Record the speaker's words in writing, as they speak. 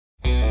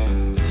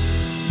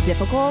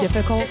Difficult.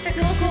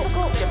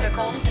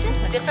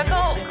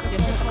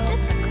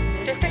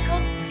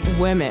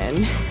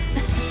 Women.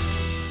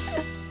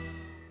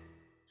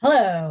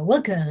 Hello,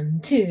 welcome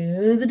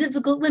to the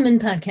Difficult Women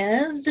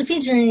podcast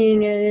featuring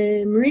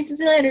Marie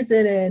Cecile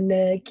Anderson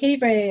and Katie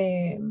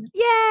Frame.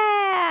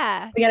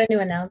 Yeah! We got a new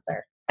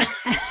announcer.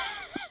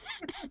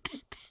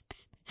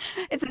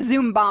 It's a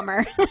Zoom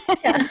bomber.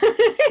 Yeah.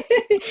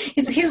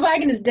 he's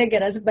wagging his dick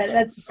at us, but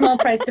that's a small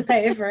price to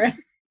pay for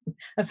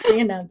a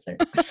free announcer.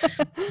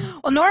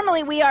 Well,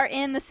 normally we are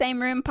in the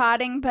same room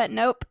potting, but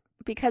nope,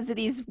 because of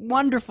these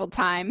wonderful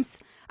times.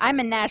 I'm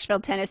in Nashville,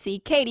 Tennessee.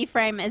 Katie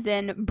Frame is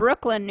in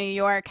Brooklyn, New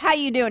York. How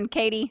you doing,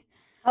 Katie?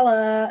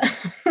 Hello.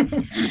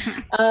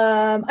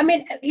 I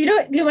mean,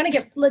 you want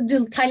to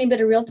do a tiny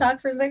bit of real talk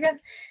for a second?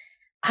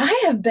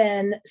 I have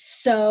been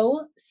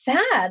so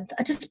sad,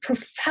 just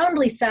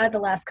profoundly sad the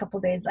last couple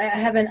of days.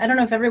 I don't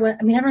know if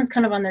everyone's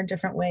kind of on their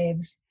different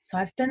waves. So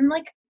I've been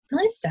like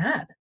really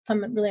sad, if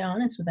I'm really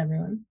honest with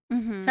everyone.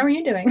 Mm-hmm. How are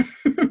you doing?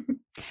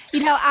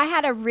 I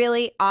had a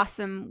really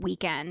awesome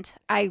weekend.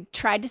 I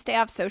tried to stay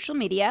off social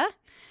media.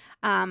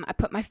 I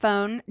put my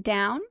phone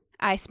down.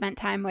 I spent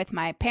time with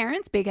my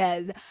parents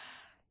because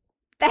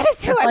that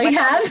is who I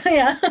have.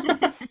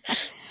 Yeah.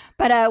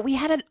 But we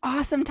had an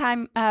awesome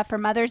time for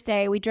Mother's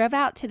Day. We drove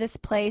out to this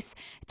place.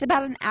 It's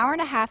about an hour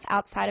and a half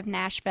outside of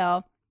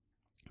Nashville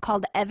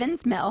called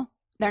Evans Mill.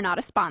 They're not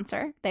a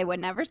sponsor. They would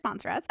never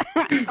sponsor us.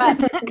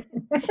 But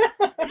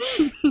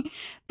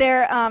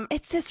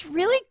it's this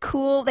really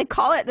cool, they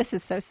call it, this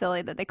is so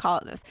silly that they call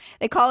it this.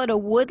 They call it a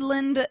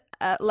woodland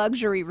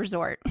luxury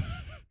resort.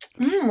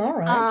 All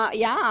right.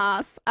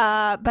 Yes.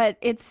 But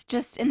it's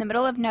just in the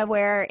middle of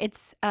nowhere.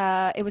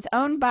 It was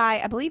owned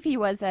by, I believe he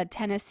was a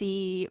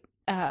Tennessee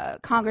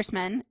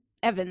Congressman.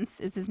 Evans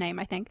is his name,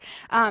 I think.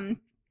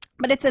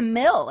 But it's a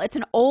mill. It's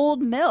an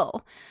old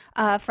mill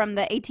from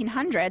the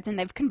 1800s, and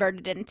they've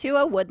converted it into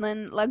a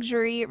woodland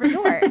luxury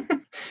resort.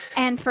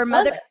 And for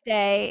Mother's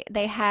Day,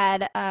 they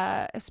had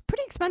it's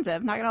pretty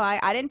expensive. Not gonna lie,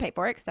 I didn't pay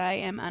for it because I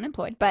am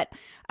unemployed. But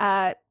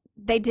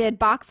they did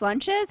box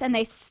lunches, and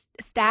they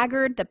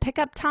staggered the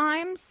pickup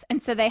times,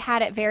 and so they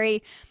had it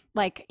very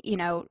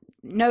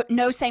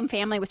no same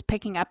family was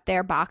picking up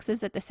their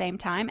boxes at the same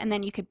time, and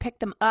then you could pick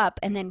them up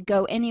and then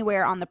go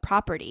anywhere on the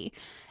property.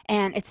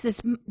 And it's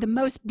the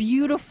most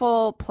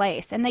beautiful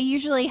place. And they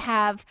usually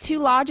have 2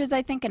 lodges,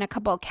 I think, and a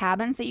couple of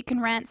cabins that you can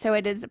rent. So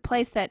it is a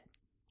place that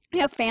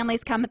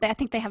families come, but I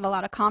think they have a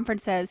lot of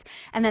conferences,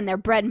 and then their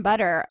bread and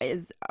butter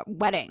is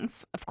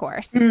weddings, of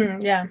course.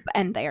 Yeah.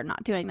 And they are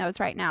not doing those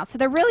right now. So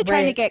they're really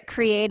trying to get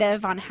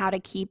creative on how to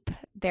keep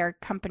their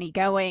company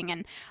going.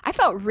 And I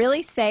felt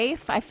really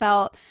safe. I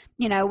felt,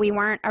 we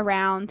weren't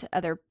around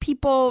other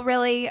people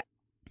really.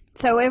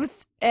 So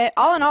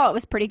all in all, it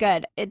was pretty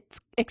good. It's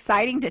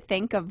exciting to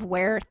think of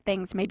where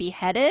things may be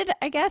headed,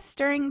 I guess,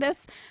 during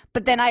this.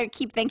 But then I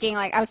keep thinking,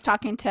 I was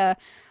talking to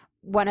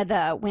one of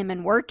the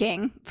women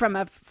working from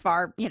a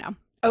far,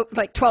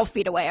 12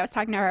 feet away. I was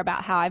talking to her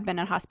about how I've been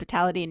in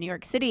hospitality in New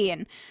York City,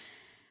 and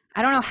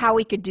I don't know how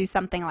we could do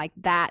something like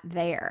that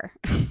there,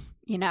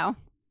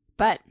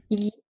 but.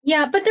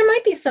 Yeah, but there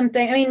might be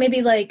something, I mean,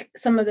 maybe like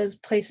some of those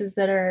places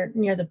that are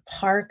near the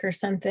park or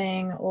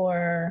something,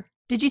 or.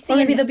 Did you see? Or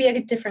maybe there'll be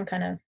a different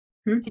kind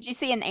of. Did you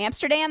see in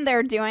Amsterdam,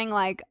 they're doing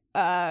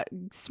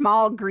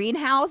small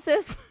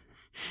greenhouses?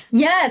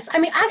 Yes. I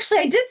mean, actually,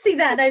 I did see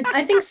that.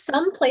 I think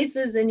some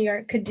places in New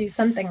York could do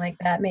something like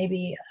that,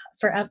 maybe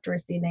for outdoor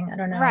seating. I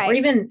don't know. Right. Or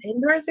even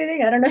indoor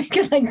seating. I don't know. You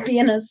could be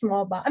in a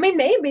small box. I mean,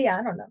 maybe.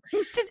 I don't know.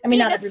 Just I mean,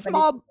 be not in a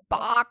small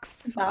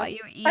box while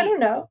you eat. I don't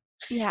know.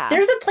 Yeah.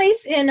 There's a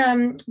place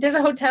there's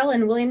a hotel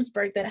in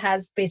Williamsburg that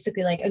has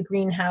basically like a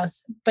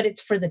greenhouse, but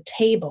it's for the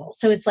table.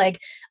 So it's like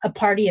a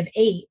party of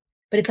 8.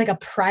 But it's like a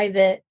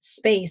private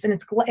space, and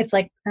it's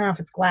like, I don't know if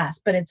it's glass,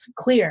 but it's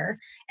clear,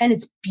 and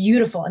it's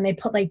beautiful. And they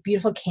put like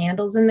beautiful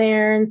candles in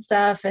there and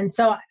stuff. And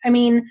so, I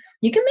mean,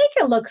 you can make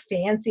it look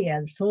fancy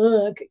as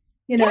fuck,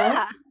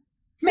 Yeah.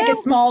 Make a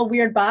small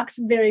weird box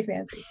very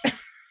fancy.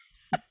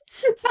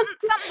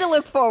 Something to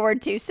look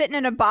forward to, sitting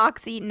in a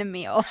box eating a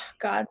meal.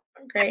 God,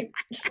 great.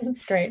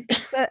 That's great.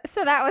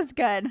 So that was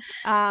good.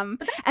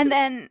 And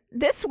then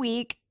this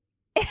week,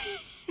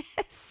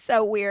 it's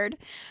so weird.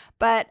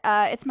 But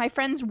it's my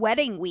friend's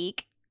wedding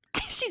week.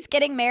 She's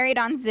getting married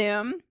on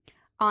Zoom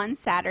on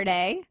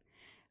Saturday,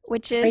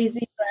 which is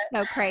crazy,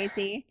 so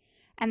crazy.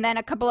 And then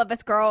a couple of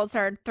us girls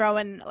are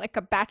throwing like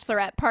a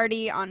bachelorette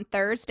party on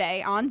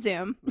Thursday on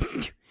Zoom.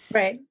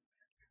 Right.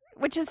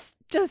 Which is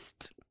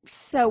just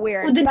so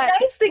weird. Well, the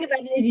nice thing about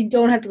it is you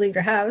don't have to leave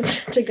your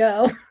house to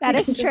go. That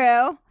is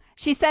true.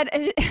 She said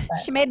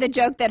she made the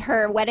joke that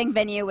her wedding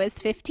venue was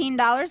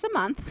 $15 a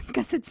month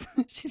because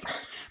she's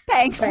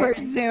paying for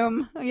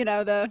Zoom,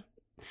 the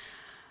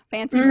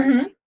fancy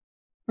version.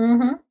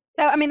 Mm-hmm.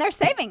 So, I mean, they're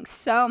saving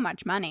so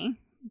much money.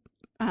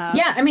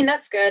 Yeah, I mean,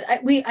 that's good.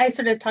 I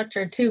sort of talked to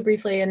her too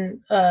briefly, and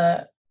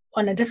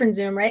on a different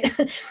Zoom, right?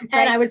 And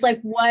Right. I was like,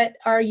 what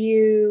are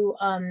you,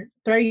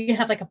 but are you gonna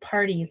have like a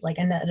party like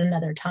at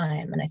another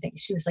time? And I think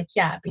she was like,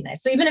 yeah, it'd be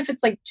nice. So even if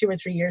it's like 2 or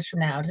 3 years from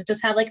now, to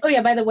just have like, oh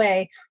yeah, by the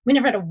way, we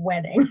never had a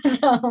wedding.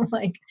 So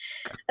like,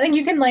 I think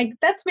you can like,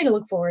 that's me to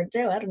look forward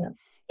to. I don't know.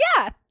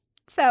 Yeah.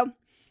 So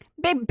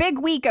big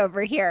week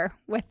over here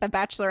with the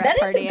bachelorette That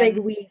is party a big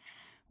and week.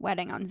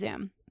 wedding on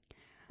Zoom.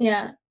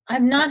 Yeah.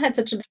 I've not had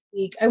such a big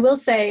week. I will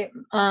say,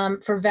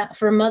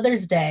 for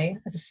Mother's Day,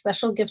 as a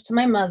special gift to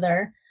my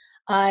mother,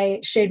 I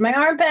shaved my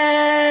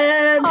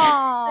armpits.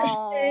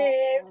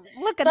 Oh,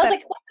 look at So I was the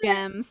like,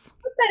 gems.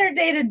 what better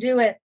day to do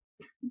it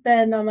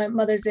than on my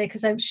Mother's Day?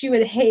 Because she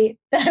would hate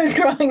that I was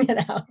growing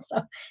it out.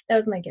 So that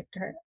was my gift to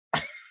her.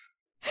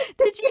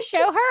 Did you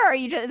show her, or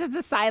you just it's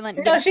a silent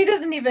No, gift? she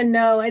doesn't even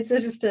know. It's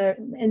just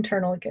an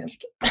internal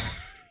gift.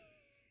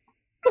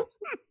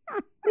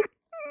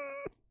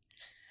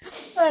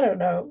 I don't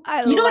know.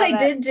 You know what I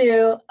did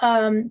do?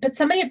 But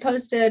somebody had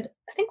posted,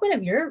 I think one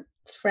of your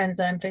friends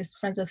that I'm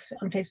friends with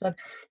on Facebook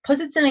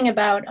posted something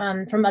about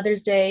for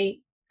Mother's Day,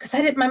 because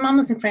my mom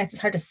was in France.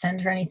 It's hard to send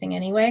her anything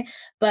anyway.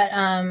 But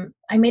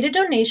I made a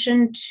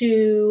donation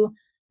to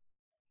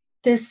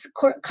this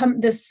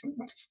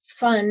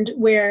fund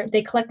where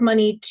they collect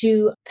money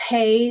to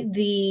pay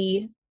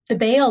the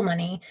bail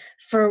money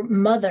for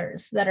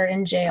mothers that are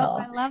in jail.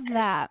 Oh, I love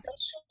that.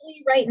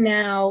 Especially right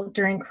now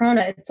during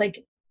Corona, it's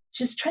like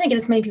just trying to get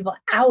as many people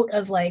out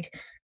of like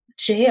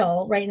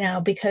jail right now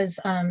because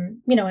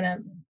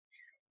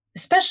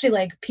especially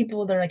like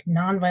people that are like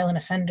nonviolent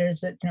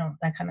offenders, that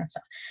that kind of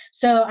stuff.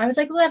 So I was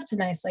like, well, that's a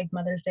nice like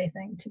Mother's Day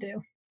thing to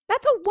do.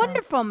 That's a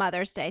wonderful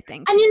Mother's Day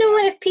thing. And you know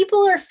what? If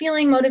people are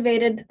feeling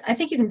motivated, I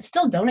think you can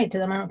still donate to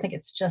them. I don't think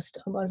it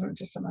wasn't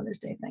just a Mother's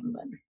Day thing,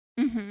 but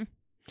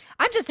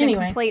I'm just in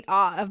complete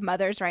awe of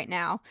mothers right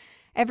now.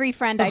 Every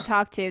friend I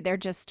talk to, they're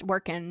just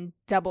working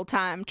double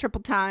time,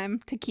 triple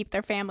time to keep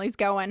their families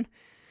going.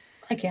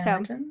 I can't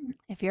imagine.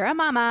 If you're a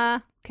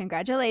mama,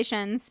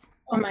 congratulations.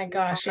 Oh my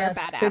gosh,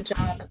 yes. Good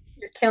job.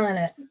 You're killing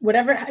it.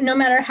 No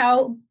matter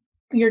how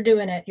you're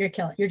doing it, you're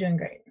doing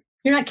great.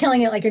 You're not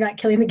killing it like you're not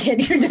killing the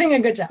kid. You're doing a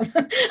good job.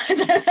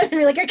 I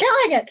mean, like, you're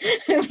killing it.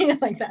 I don't mean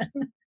it like that.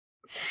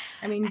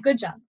 I mean, good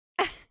job.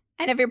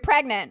 And if you're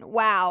pregnant,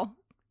 wow.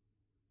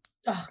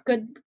 Oh,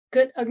 good.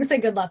 I was going to say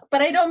good luck,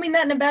 but I don't mean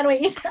that in a bad way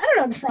either. I don't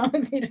know what's wrong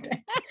with me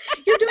today.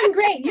 You're doing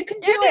great. You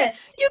can do it.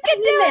 You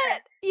can do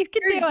it. You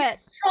can do it. You're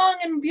strong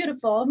and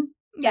beautiful.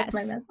 Yes, that's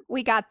my message.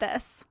 We got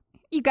this.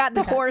 You got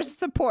the horse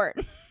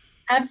support.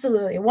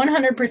 Absolutely.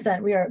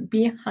 100%. We are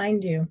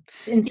behind you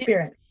in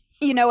spirit.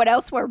 You know what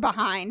else we're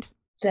behind?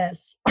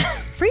 This.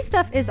 Free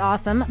stuff is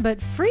awesome,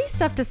 but free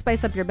stuff to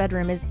spice up your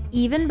bedroom is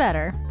even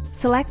better.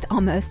 Select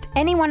almost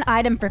any one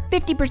item for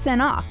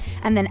 50% off,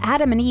 and then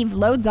Adam and Eve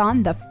loads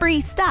on the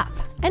free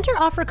stuff. Enter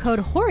offer code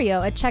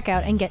HORIO at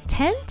checkout and get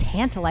 10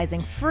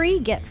 tantalizing free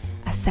gifts.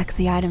 A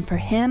sexy item for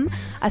him,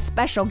 a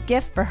special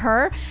gift for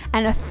her,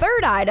 and a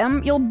third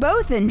item you'll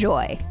both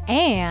enjoy.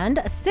 And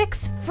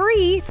 6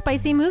 free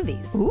spicy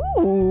movies.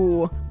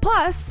 Ooh!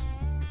 Plus,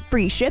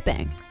 free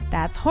shipping.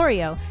 That's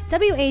HORIO,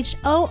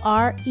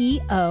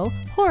 WHOREO,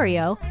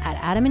 HORIO at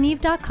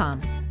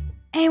adamandeve.com.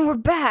 And we're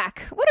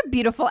back. What a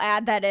beautiful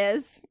ad that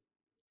is.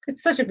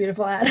 It's such a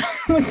beautiful ad.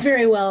 It was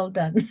very well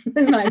done,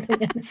 in my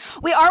opinion.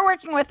 We are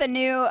working with a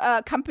new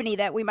company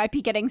that we might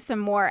be getting some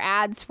more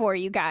ads for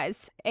you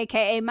guys,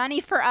 aka money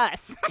for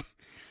us.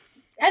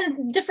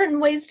 And different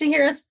ways to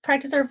hear us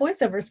practice our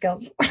voiceover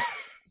skills.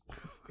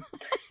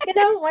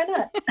 Why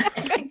not?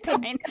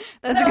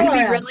 Those are going to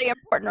be really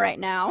important right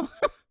now.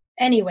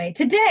 Anyway,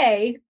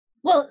 today,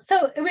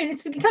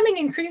 it's becoming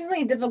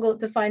increasingly difficult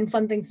to find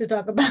fun things to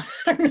talk about.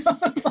 I don't know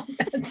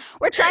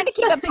we're trying to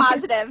keep it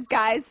positive,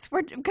 guys,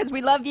 because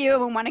we love you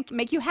and we want to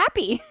make you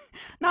happy.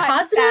 Not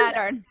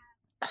positive,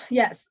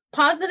 yes,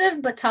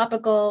 positive but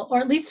topical, or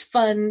at least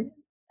fun.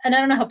 And I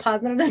don't know how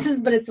positive this is,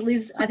 but it's at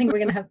least, I think we're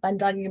going to have fun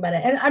talking about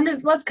it.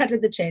 And let's cut to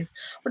the chase.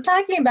 We're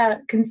talking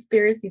about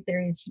conspiracy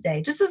theories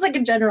today, just as like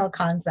a general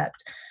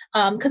concept.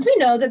 Because we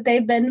know that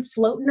they've been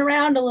floating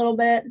around a little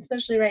bit,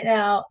 especially right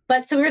now.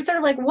 But so we were sort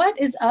of like, what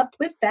is up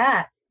with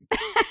that?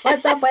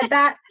 What's up with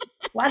that?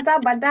 What's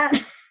up with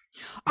that?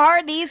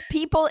 Are these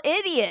people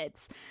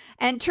idiots?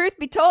 And truth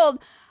be told,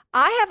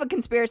 I have a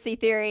conspiracy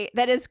theory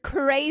that is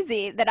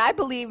crazy that I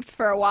believed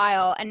for a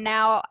while. And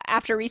now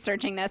after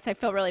researching this, I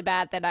feel really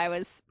bad that I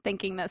was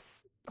thinking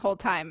this whole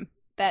time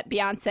that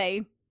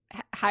Beyonce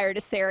hired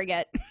a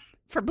surrogate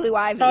for Blue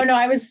Ivy. Oh no,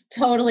 I was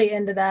totally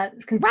into that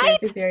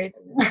conspiracy theory.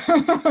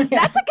 Yeah.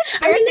 That's a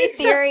conspiracy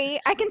theory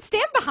I can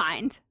stand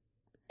behind.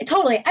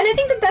 Totally. And I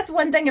think that that's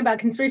one thing about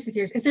conspiracy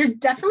theories is there's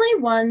definitely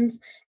ones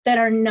that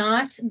are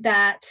not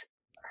that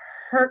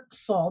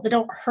hurtful, that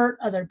don't hurt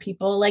other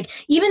people. Like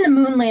even the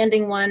moon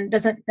landing one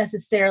doesn't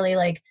necessarily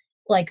like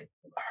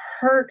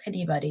hurt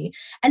anybody.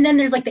 And then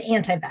there's like the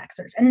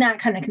anti-vaxxers and that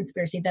kind of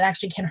conspiracy that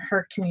actually can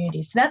hurt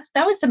communities. So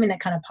that was something that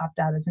kind of popped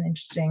out as an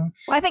interesting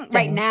I think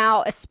right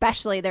now,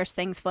 especially, there's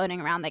things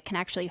floating around that can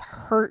actually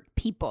hurt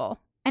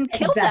people and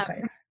kill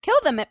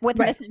them with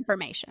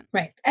misinformation.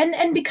 Right.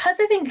 And because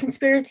I think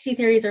conspiracy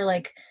theories are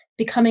like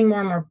becoming more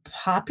and more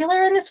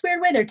popular in this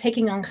weird way. They're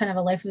taking on kind of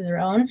a life of their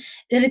own,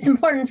 that it's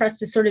important for us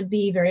to sort of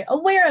be very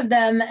aware of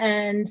them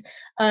and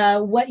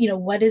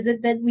what is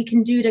it that we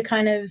can do to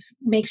kind of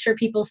make sure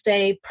people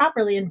stay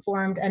properly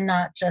informed and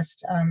not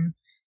just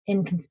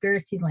in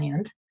conspiracy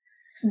land.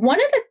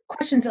 One of the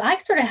questions that I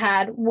sort of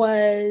had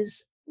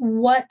was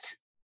why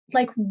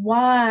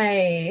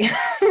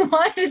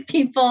why did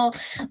people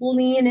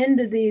lean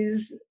into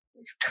these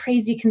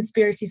crazy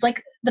conspiracies,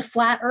 like the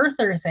flat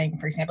earther thing,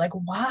 for example? Like,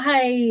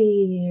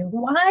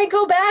 why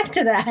go back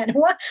to that?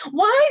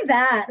 Why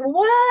that?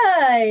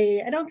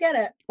 Why? I don't get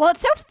it. Well,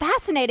 it's so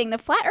fascinating. The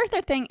flat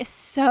earther thing is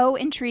so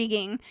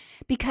intriguing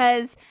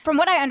because from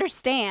what I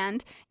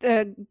understand,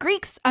 the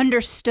Greeks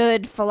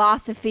understood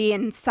philosophy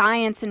and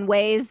science in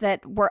ways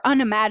that were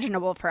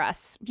unimaginable for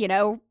us,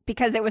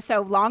 because it was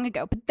so long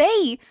ago. But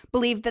they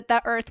believed that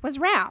the earth was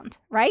round,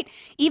 right?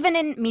 Even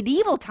in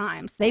medieval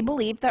times, they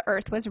believed the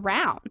earth was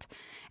round.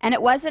 And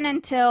it wasn't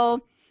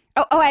until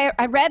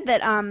I read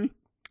that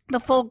the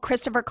full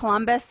Christopher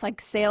Columbus,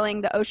 like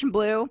sailing the ocean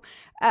blue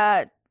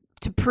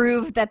to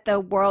prove that the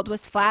world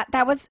was flat,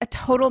 that was a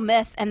total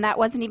myth, and that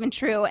wasn't even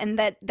true, and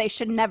that they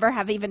should never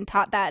have even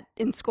taught that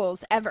in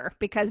schools ever,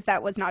 because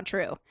that was not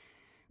true.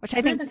 Which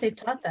I think that they've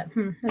taught that.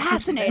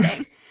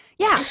 Fascinating.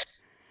 Yeah.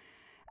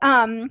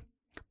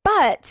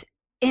 But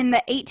in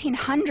the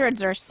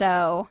 1800s or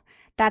so,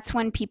 that's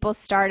when people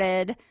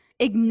started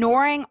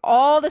ignoring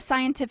all the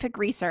scientific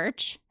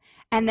research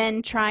and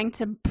then trying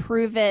to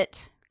prove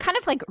it, kind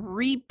of like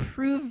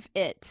reprove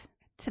it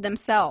to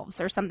themselves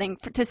or something,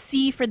 to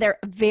see for their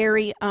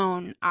very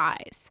own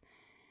eyes.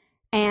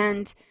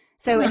 And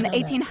so in the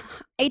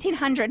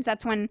 1800s,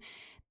 that's when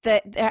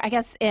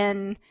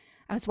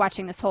I was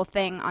watching this whole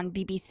thing on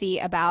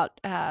BBC about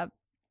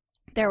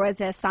there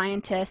was a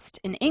scientist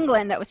in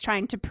England that was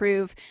trying to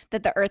prove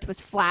that the earth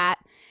was flat.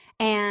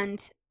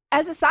 And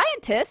as a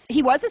scientist,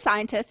 he was a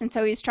scientist, and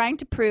so he was trying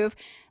to prove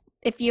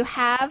if you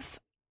have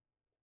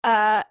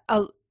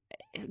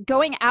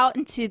going out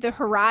into the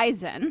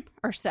horizon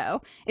or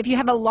so, if you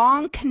have a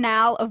long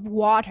canal of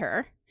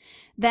water,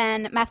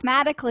 then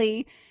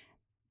mathematically,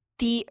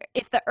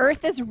 if the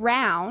earth is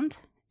round,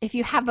 if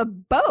you have a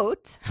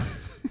boat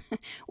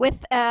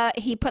with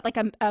he put like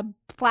a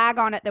flag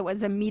on it that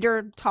was a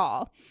meter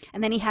tall,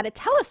 and then he had a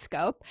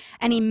telescope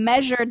and he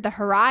measured the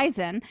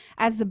horizon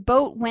as the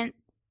boat went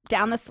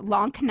down this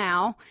long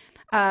canal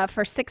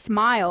for 6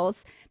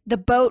 miles. The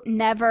boat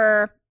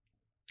never,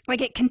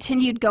 it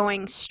continued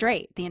going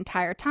straight the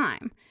entire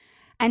time.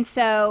 And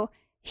so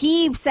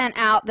he sent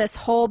out this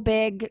whole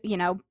big,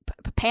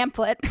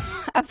 pamphlet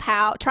of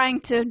how,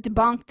 trying to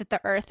debunk that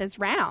the earth is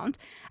round.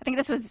 I think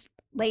this was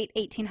late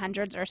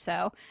 1800s or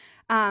so.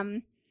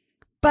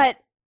 But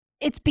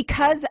it's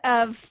because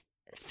of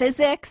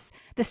physics,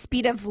 the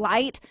speed of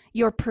light,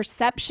 your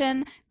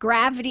perception,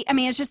 gravity. I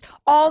mean, it's just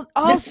all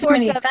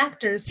sorts of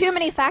factors. Too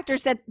many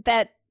factors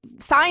that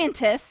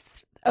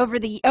scientists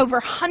over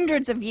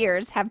hundreds of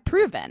years have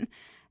proven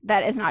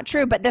that is not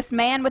true. But this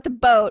man with a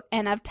boat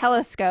and a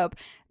telescope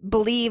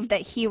believed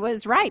that he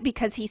was right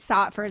because he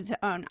saw it for his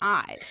own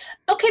eyes.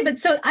 Okay, but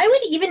so I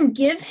would even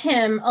give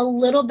him a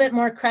little bit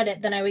more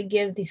credit than I would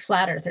give these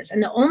flat earthers.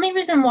 And the only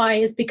reason why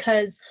is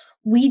because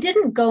we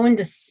didn't go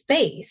into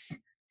space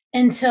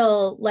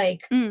until I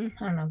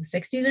don't know, the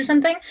 60s or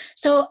something.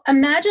 So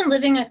imagine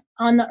living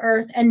on the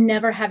earth and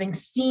never having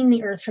seen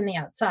the earth from the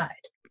outside.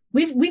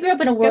 We grew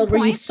up in a world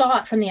where you saw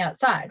it from the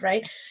outside,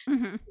 right?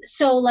 Mm-hmm.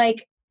 So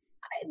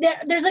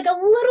there's like a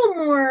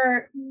little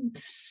more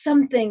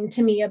something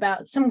to me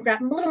about a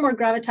little more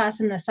gravitas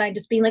in the side,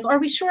 just being like, are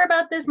we sure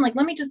about this? And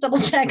let me just double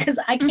check because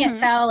I can't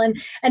tell. And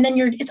then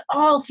it's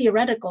all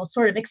theoretical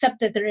sort of,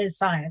 except that there is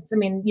science. I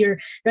mean, you're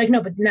like, no,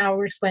 but now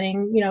we're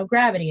explaining,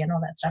 gravity and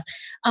all that stuff.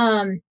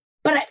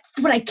 But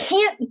what I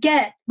can't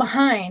get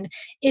behind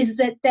is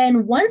that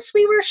then once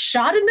we were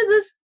shot into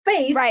this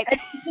space, right,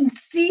 you can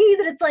see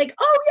that it's like,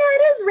 oh yeah,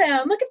 it is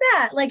round. Look at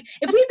that. Like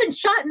if we'd been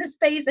shot into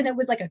space and it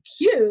was like a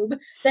cube,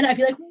 then I'd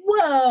be like,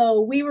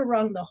 whoa, we were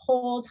wrong the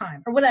whole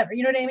time, or whatever.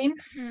 You know what I mean?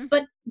 Mm-hmm.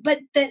 But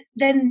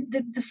then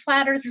the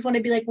flat earthers want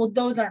to be like, well,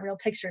 those aren't real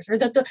pictures, or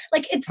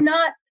it's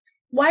not.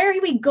 Why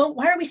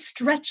are we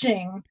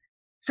stretching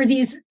for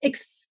these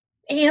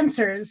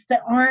answers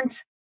that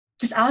aren't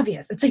just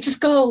obvious? It's like, just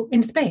go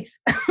into space.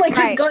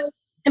 Just go.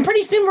 And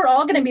pretty soon we're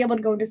all going to be able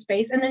to go into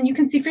space, and then you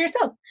can see for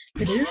yourself.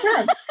 It is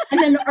round.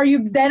 And then are you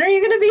going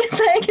to be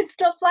saying it's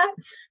still flat?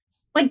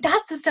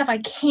 That's the stuff I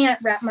can't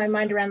wrap my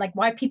mind around.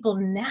 Why people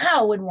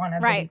now would want to.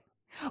 Right.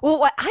 Well,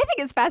 what I think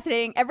is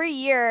fascinating, every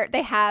year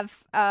they have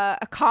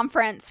a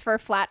conference for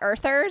flat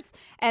earthers,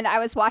 and I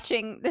was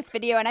watching this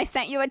video and I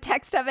sent you a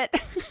text of it.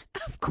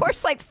 Of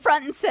course,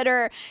 front and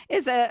center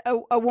is a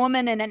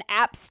woman in an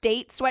App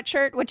State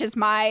sweatshirt, which is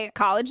my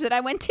college that I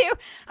went to.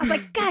 I was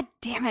like, God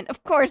damn it.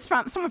 Of course,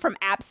 someone from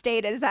App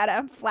State is at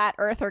a flat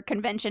earther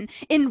convention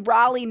in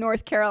Raleigh,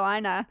 North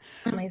Carolina.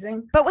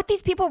 Amazing. But what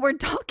these people were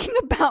talking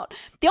about,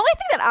 the only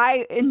thing that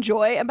I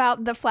enjoy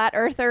about the flat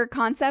earther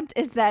concept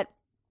is that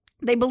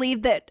they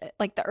believe that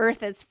like the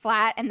earth is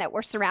flat and that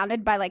we're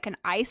surrounded by like an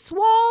ice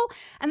wall.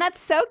 And that's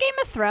so Game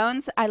of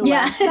Thrones. I love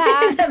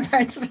that. That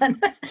part's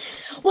fun.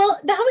 Well,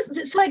 that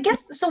was, so I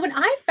guess, so what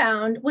I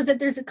found was that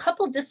there's a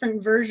couple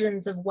different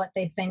versions of what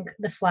they think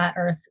the flat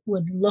earth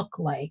would look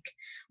like.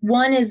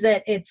 One is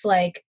that it's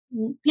like,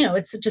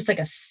 it's just like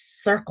a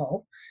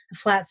circle, a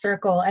flat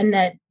circle, and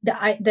that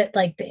I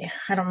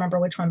don't remember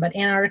which one, but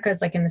Antarctica is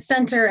like in the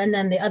center, and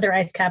then the other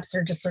ice caps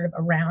are just sort of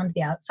around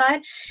the outside.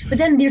 But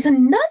then there's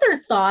another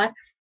thought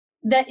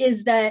that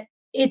is that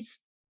it's,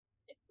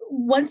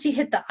 once you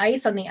hit the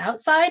ice on the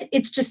outside,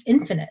 it's just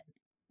infinite.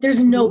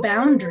 There's no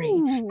boundary.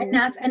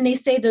 And they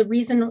say the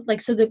reason,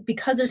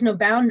 because there's no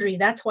boundary,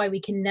 that's why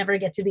we can never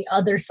get to the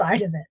other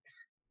side of it.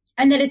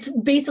 And that it's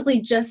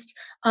basically just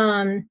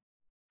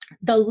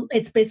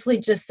it's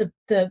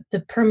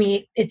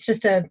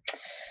just a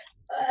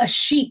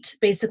sheet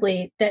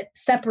basically that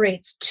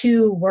separates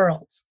two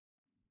worlds.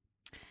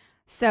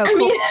 So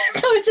cool.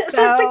 It's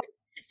like, cool.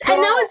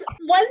 And that was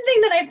one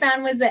thing that I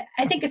found was that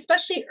I think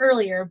especially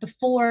earlier,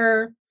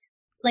 before,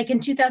 like in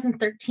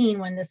 2013,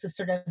 when this was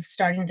sort of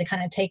starting to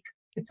kind of take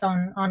its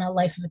own on a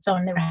life of its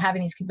own, they were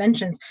having these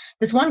conventions.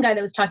 This one guy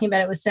that was talking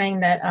about it was saying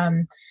that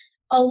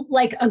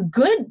a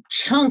good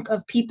chunk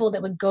of people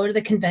that would go to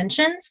the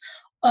conventions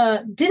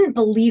didn't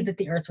believe that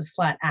the earth was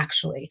flat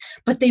actually,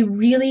 but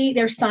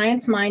they're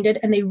science minded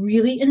and they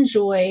really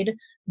enjoyed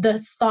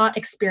the thought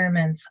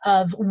experiments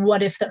of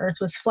what if the earth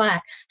was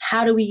flat?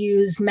 How do we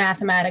use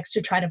mathematics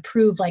to try to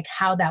prove like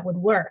how that would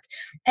work?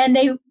 And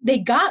they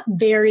got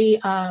very,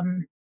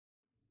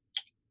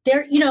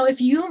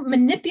 if you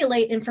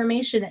manipulate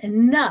information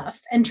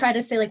enough and try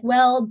to say like,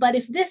 well, but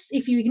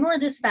if you ignore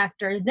this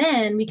factor,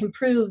 then we can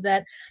prove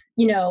that,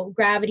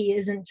 gravity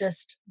isn't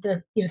just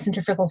the,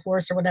 centrifugal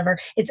force or whatever.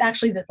 It's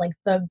actually that like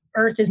the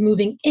earth is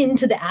moving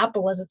into the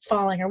apple as it's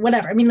falling or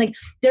whatever. I mean, like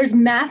there's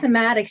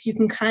mathematics you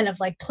can kind of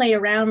like play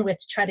around with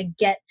to try to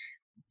get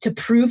to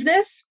prove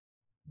this.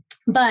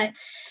 But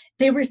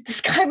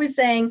this guy was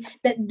saying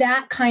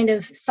that kind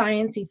of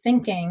sciencey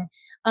thinking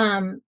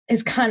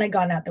is kind of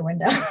gone out the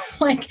window.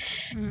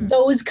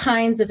 Those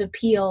kinds of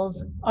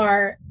appeals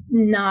are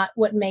not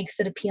what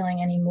makes it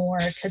appealing anymore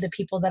to the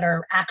people that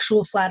are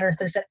actual flat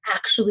earthers that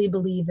actually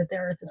believe that the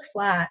earth is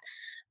flat.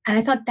 And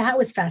I thought that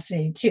was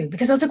fascinating too,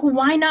 because I was like, well,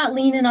 why not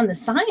lean in on the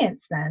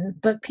science then?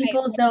 But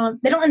people don't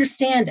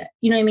understand it.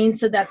 You know what I mean?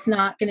 So that's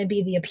not going to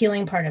be the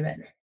appealing part of it.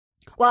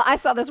 Well, I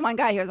saw this one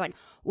guy who was like,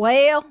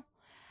 well,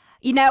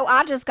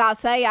 I just got to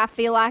say, I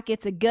feel like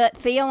it's a gut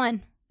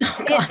feeling.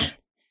 Oh, God.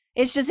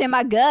 It's just in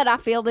my gut. I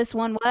feel this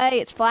one way.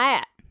 It's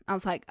flat. I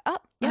was like, oh,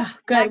 yeah.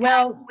 Good.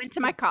 Well, went to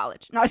my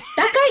college. No.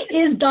 That guy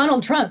is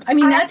Donald Trump. I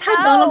mean, that's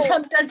how Donald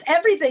Trump does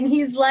everything.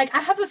 He's like, I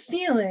have a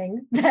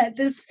feeling that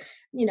this,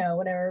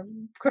 whatever,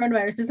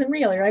 coronavirus isn't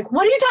real. You're like,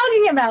 what are you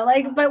talking about?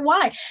 Like, but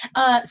why?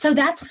 So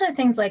that's one of the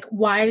things, like,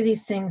 why do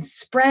these things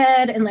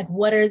spread? And like,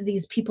 what are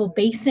these people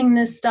basing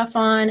this stuff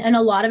on? And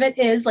a lot of it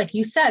is, like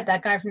you said,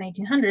 that guy from the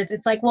 1800s.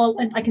 It's like, well,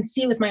 I can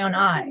see with my own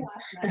eyes.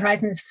 The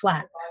horizon is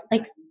flat.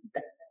 Like,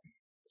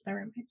 my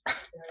roommates.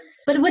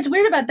 But what's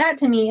weird about that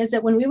to me is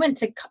that when we went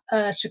to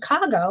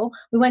Chicago,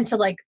 we went to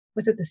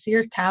was it the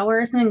Sears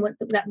Tower or something?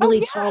 That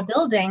really tall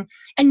building,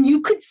 and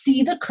you could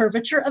see the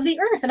curvature of the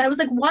earth. And I was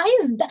like, why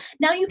is that?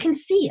 Now you can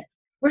see it.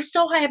 We're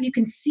so high up, you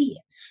can see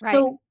it. Right.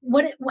 So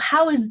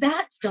how is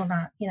that still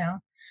not,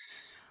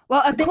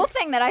 Well, a cool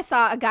thing that I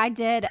saw a guy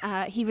did,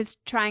 he was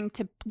trying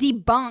to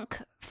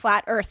debunk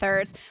flat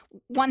earthers.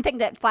 One thing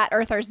that flat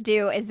earthers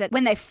do is that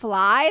when they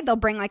fly, they'll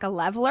bring like a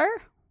leveler.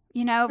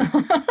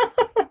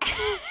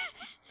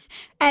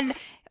 And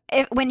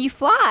when you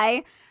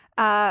fly,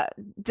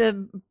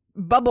 the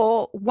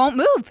bubble won't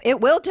move. It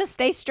will just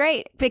stay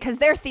straight, because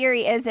their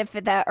theory is if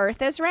the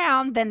earth is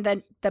round, then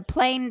the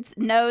plane's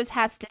nose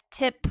has to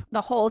tip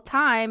the whole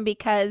time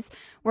because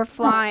we're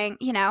flying,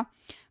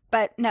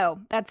 But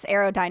no, that's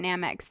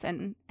aerodynamics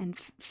and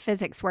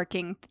physics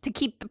working to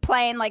keep the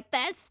plane like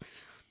this.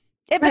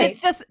 But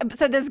it's just,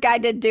 so this guy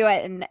did do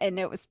it, and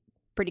it was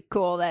pretty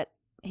cool that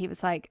he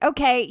was like,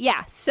 okay,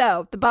 yeah,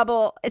 so the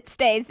bubble, it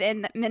stays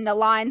in the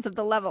lines of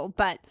the level.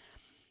 But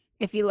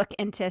if you look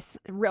into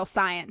real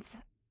science,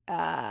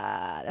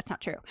 that's not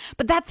true.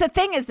 But that's the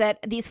thing, is that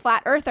these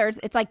flat earthers,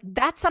 it's like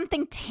that's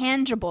something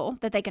tangible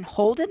that they can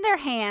hold in their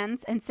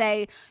hands and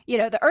say,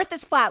 the earth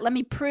is flat. Let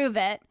me prove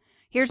it.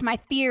 Here's my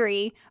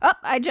theory. Oh,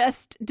 I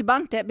just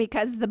debunked it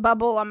because the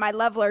bubble on my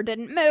leveler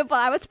didn't move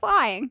while I was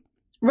flying.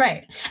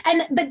 Right.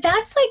 But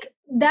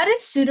that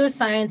is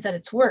pseudoscience at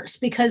its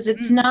worst, because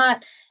it's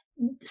not...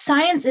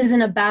 Science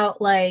isn't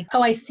about like,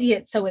 oh, I see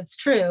it, so it's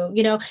true.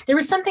 There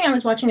was something I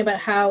was watching about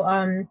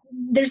how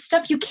there's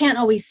stuff you can't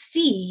always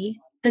see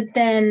that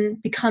then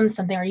becomes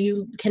something, or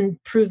you can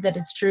prove that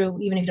it's true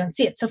even if you don't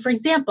see it. So for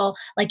example,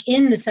 like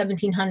in the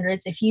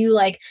 1700s, if you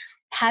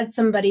had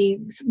somebody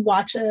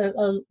watch a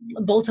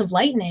bolt of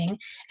lightning,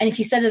 and if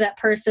you said to that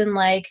person,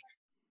 like,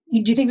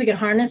 do you think we could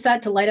harness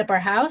that to light up our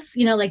house?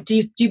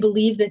 Do you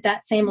believe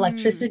that same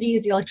electricity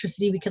is the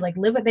electricity we could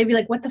live with? They'd be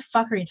like, what the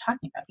fuck are you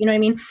talking about? You know what I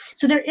mean?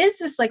 So there is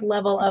this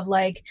level of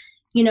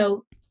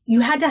you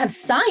had to have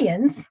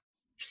science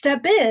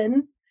step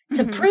in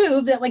to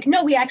prove that like,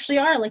 no, we actually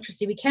are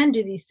electricity. We can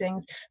do these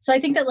things. So I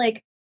think that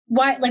like,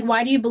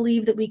 why do you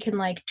believe that we can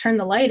like turn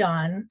the light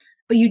on,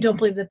 but you don't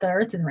believe that the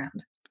earth is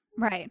round?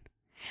 Right.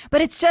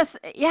 But it's just,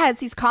 it's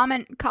these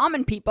common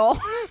people,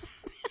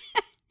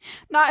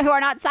 who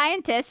are not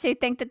scientists, who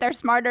think that they're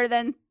smarter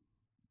than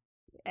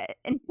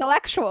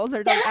intellectuals, or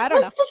I don't know. That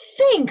was the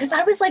thing, because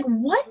I was like,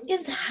 what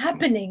is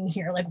happening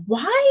here? Like,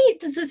 why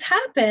does this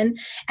happen?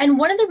 And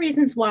one of the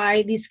reasons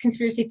why these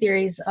conspiracy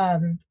theories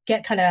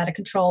get kind of out of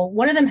control,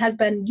 one of them has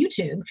been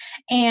YouTube.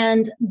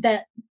 And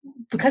that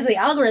because of the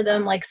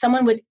algorithm, like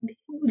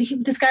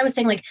this guy was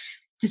saying like,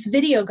 this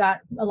video got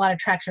a lot of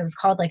traction. It was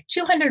called like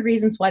 200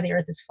 Reasons Why the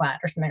Earth is Flat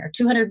or something, or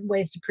 200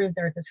 Ways to Prove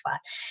the Earth is Flat.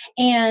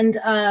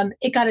 And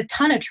it got a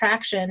ton of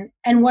traction.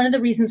 And one of the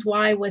reasons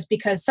why was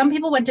because some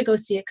people went to go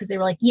see it because they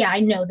were like, yeah,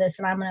 I know this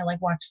and I'm going to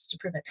like watch this to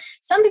prove it.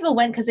 Some people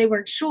went because they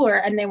weren't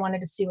sure and they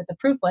wanted to see what the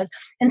proof was.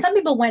 And some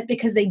people went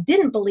because they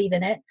didn't believe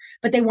in it,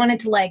 but they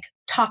wanted to like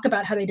talk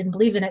about how they didn't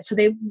believe in it. So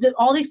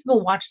all these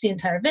people watched the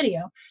entire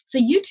video. So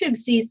YouTube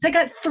sees, they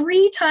got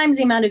 3 times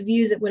the amount of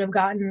views it would have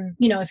gotten,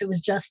 if it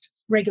was just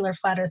regular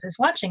flat earthers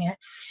watching it.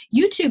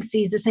 YouTube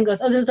sees this and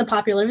goes, oh, this is a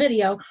popular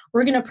video.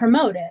 We're going to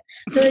promote it.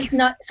 So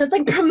it's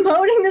like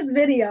promoting this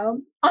video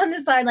on the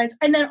sidelines.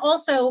 And then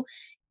also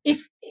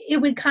if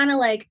it would kind of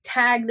like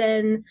tag,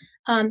 then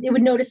it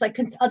would notice like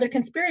other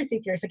conspiracy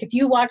theories. Like if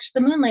you watch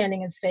the moon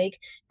landing is fake,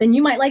 then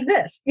you might like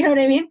this, you know what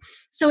I mean?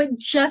 So it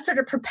just sort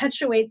of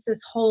perpetuates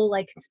this whole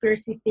like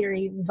conspiracy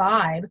theory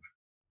vibe.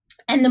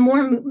 And the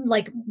more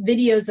like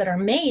videos that are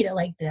made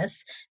like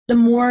this, the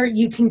more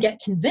you can get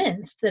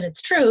convinced that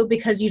it's true,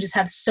 because you just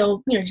have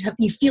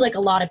you feel like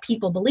a lot of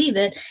people believe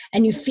it,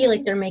 and you feel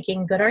like they're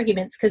making good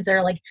arguments because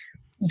they're like,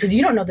 because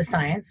you don't know the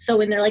science. So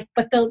when they're like,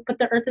 but the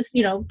earth is,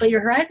 but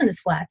your horizon is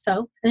flat. So,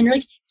 and then you're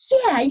like,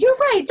 yeah, you're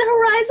right. The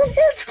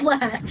horizon is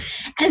flat.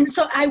 And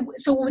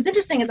so what was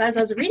interesting is as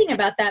I was reading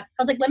about that,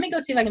 I was like, let me go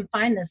see if I can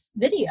find this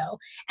video.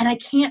 And I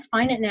can't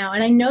find it now.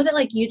 And I know that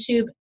like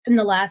YouTube in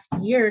the last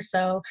year or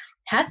so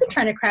has been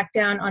trying to crack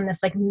down on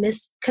this like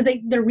because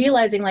they're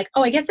realizing like,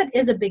 oh, I guess it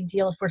is a big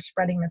deal if we're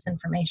spreading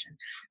misinformation.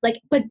 Like,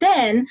 but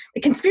then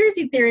the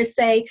conspiracy theorists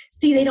say,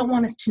 see, they don't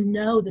want us to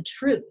know the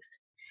truth.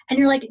 And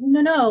you're like,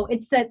 no,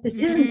 it's that this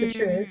isn't the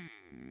truth.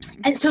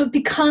 And so it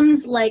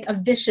becomes like a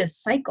vicious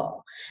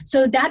cycle.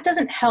 So that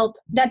doesn't help.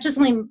 That just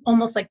only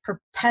almost like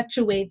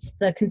perpetuates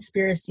the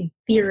conspiracy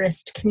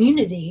theorist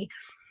community,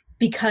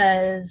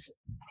 because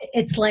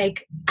it's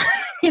like,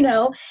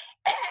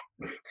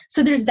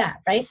 so there's that,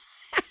 right?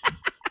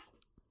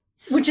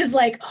 Which is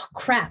like, oh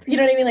crap. You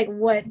know what I mean? Like,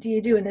 what do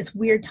you do in this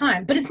weird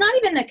time? But it's not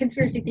even that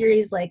conspiracy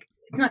theories, like,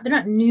 they're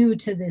not new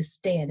to this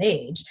day and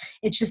age.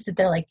 It's just that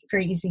they're like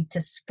very easy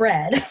to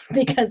spread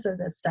because of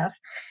this stuff.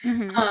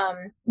 Mm-hmm.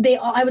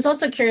 I was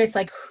also curious,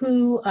 like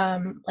who's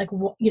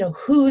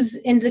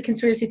into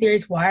conspiracy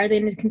theories? Why are they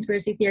into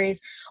conspiracy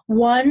theories?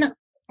 One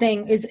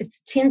thing is it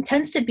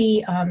tends to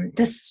be,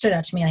 this stood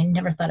out to me and I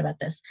never thought about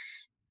this.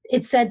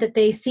 It said that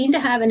they seem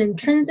to have an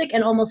intrinsic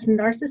and almost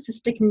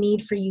narcissistic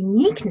need for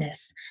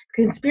uniqueness.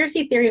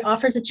 Conspiracy theory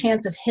offers a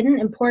chance of hidden,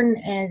 important,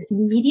 and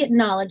immediate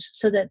knowledge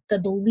so that the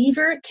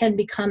believer can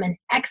become an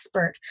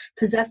expert,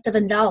 possessed of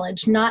a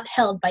knowledge not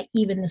held by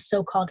even the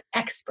so-called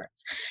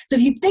experts. So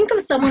if you think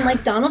of someone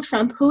like Donald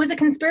Trump, who is a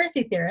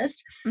conspiracy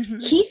theorist, mm-hmm.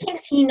 he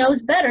thinks he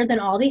knows better than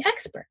all the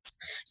experts.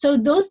 So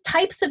those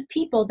types of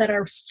people that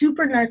are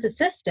super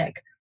narcissistic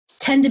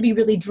tend to be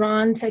really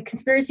drawn to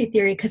conspiracy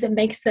theory because it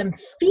makes them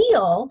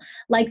feel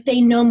like they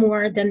know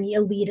more than the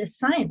elitist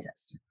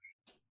scientists.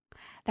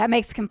 That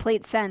makes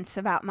complete sense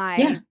about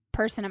my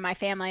person in my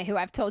family who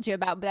I've told you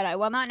about, that I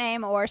will not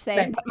name or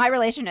say what my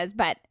relation is,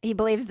 but he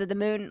believes that the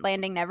moon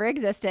landing never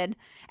existed.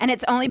 And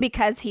it's only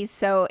because he's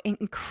so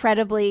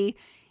incredibly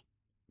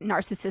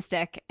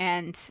narcissistic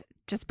and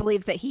just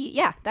believes that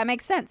that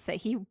makes sense, that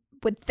he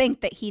would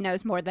think that he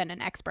knows more than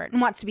an expert and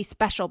wants to be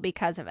special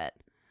because of it.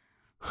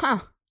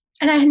 Huh.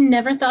 And I had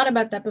never thought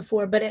about that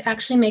before, but it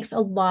actually makes a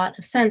lot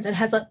of sense. It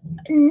has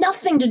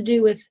nothing to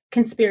do with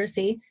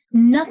conspiracy,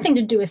 nothing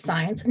to do with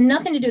science,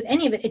 nothing to do with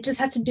any of it. It just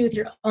has to do with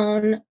your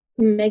own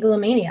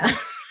megalomania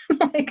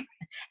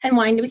and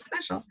wanting to be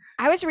special.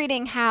 I was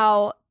reading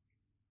how,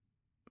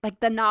 like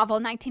the novel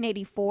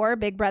 1984,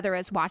 Big Brother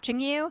is Watching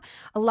You,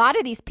 a lot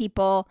of these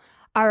people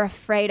are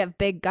afraid of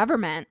big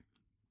government.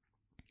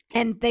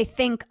 And they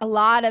think a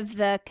lot of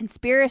the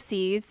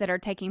conspiracies that are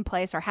taking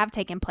place or have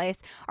taken place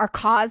are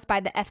caused by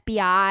the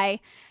FBI,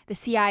 the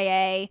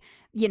CIA,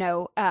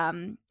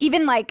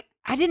 even like,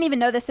 I didn't even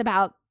know this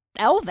about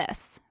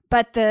Elvis,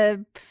 but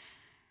there's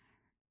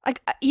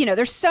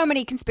so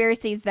many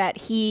conspiracies that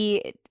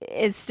he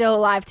is still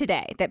alive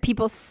today, that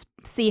people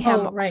see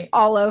him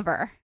all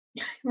over.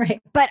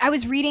 Right. But I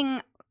was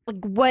reading,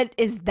 like, what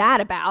is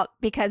that about?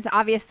 Because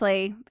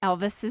obviously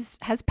Elvis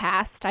has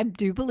passed. I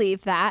do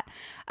believe that.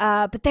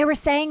 But they were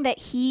saying that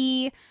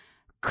he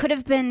could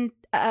have been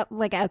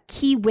like a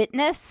key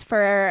witness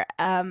for,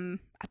 I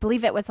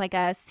believe it was like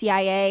a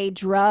CIA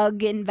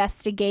drug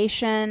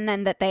investigation,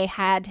 and that they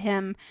had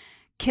him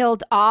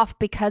killed off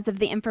because of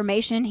the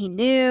information he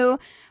knew.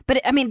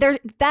 But I mean,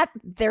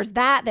 there's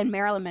that. Then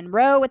Marilyn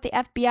Monroe with the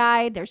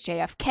FBI. There's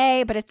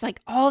JFK. But it's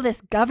like all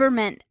this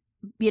government,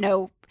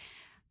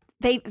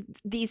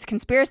 these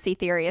conspiracy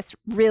theorists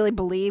really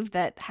believe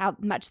that how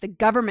much the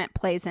government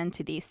plays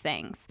into these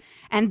things,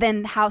 and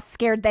then how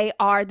scared they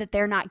are that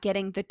they're not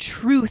getting the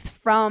truth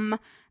from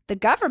the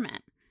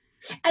government.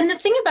 And the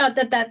thing about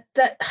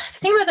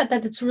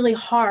that's really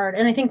hard.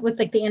 And I think with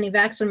like the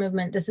anti-vaxxer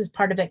movement, this is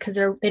part of it, because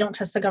they don't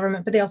trust the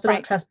government, but they also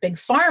don't trust big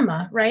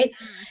pharma, right?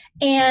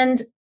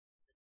 And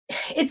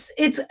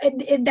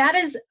that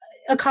is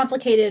a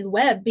complicated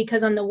web,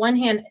 because on the one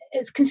hand,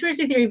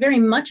 conspiracy theory very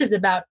much is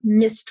about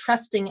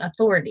mistrusting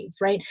authorities,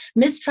 right?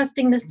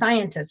 Mistrusting the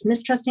scientists,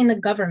 mistrusting the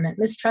government,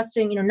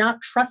 mistrusting,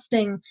 not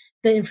trusting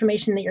the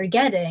information that you're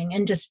getting,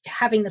 and just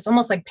having this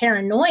almost like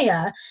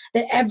paranoia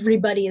that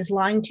everybody is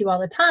lying to you all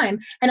the time.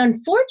 And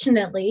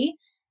unfortunately,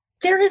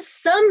 there is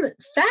some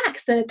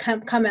facts that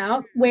come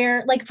out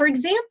where, like, for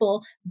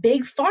example,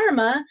 big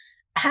pharma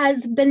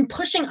has been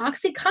pushing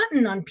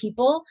OxyContin on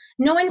people,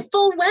 knowing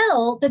full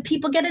well that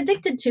people get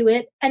addicted to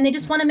it and they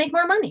just want to make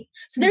more money.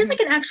 So there's like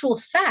an actual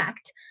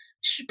fact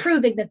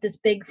proving that this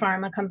big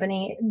pharma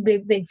company,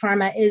 big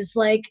pharma, is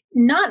like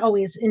not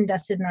always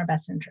invested in our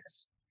best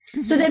interests.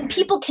 So then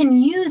people can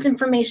use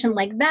information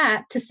like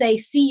that to say,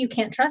 see, you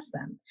can't trust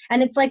them.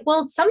 And it's like,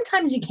 well,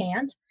 sometimes you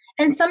can't.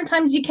 And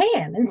sometimes you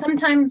can. And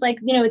sometimes, like,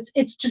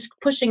 it's just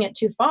pushing it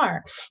too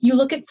far. You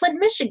look at Flint,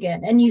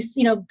 Michigan, and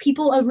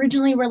people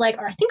originally were like,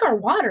 I think our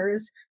water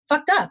is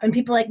fucked up. And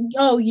people are like,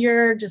 oh,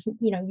 you're just,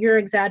 you're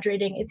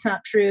exaggerating. It's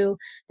not true.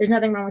 There's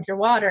nothing wrong with your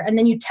water. And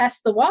then you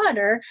test the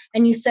water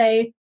and you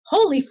say,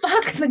 holy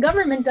fuck, the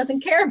government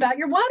doesn't care about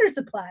your water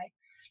supply.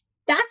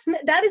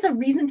 That is a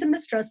reason to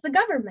mistrust the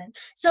government.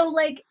 So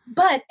like,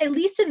 but at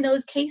least in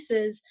those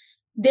cases,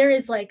 there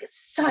is like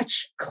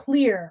such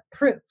clear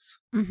proof.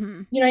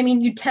 Mm-hmm. You know what I mean?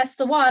 You test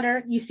the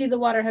water, you see the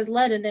water has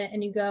lead in it,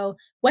 and you go,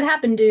 what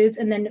happened, dudes?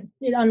 And then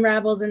it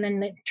unravels, and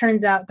then it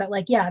turns out that,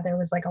 like, yeah, there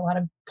was like a lot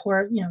of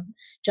poor,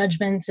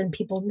 judgments and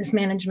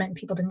mismanagement, and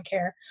people didn't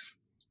care.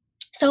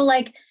 So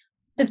like,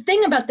 the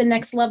thing about the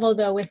next level,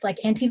 though, with like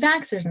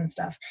anti-vaxxers and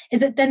stuff,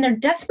 is that then they're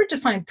desperate to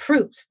find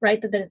proof, right?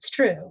 That it's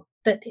true,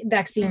 that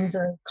vaccines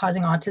are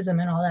causing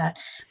autism and all that.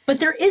 But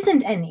there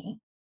isn't any.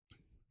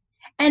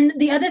 And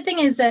the other thing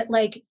is that,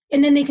 like,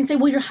 and then they can say,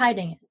 well, you're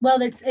hiding it. Well,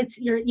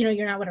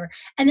 you're not, whatever.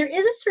 And there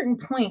is a certain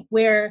point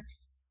where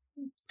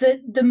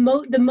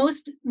the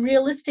most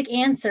realistic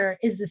answer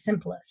is the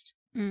simplest,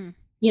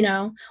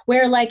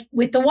 where like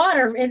with the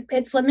water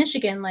at Flint,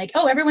 Michigan, like,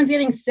 oh, everyone's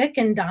getting sick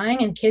and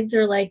dying and kids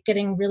are like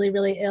getting really,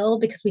 really ill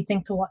because we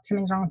think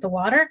something's wrong with the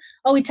water.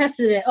 Oh, we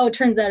tested it. Oh, it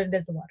turns out it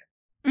is the water.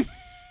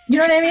 You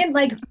know what I mean?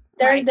 Like,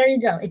 there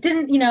you go. It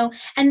didn't,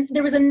 and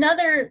there was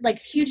another like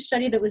huge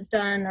study that was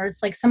done, or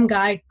it's like some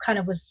guy kind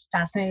of was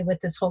fascinated with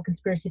this whole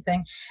conspiracy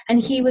thing.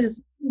 And he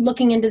was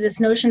looking into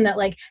this notion that,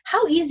 like,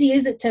 how easy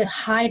is it to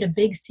hide a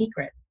big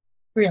secret,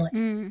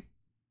 really?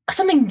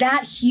 Something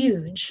that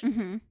huge.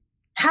 Mm-hmm.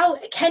 How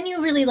can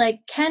you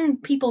really, can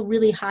people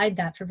really hide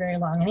that for very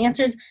long? And the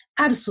answer is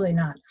absolutely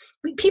not.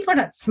 People are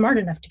not smart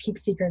enough to keep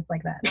secrets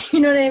like that. You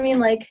know what I mean?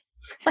 Like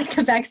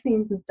the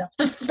vaccines and stuff,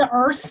 the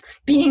earth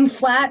being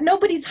flat,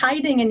 nobody's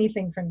hiding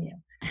anything from you.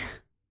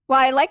 Well,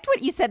 I liked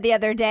what you said the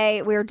other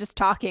day. We were just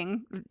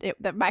talking,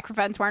 the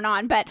microphones weren't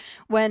on, but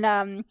when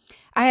I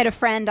had a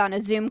friend on a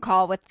Zoom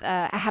call with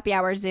a happy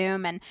hour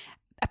Zoom, and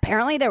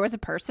apparently there was a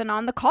person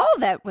on the call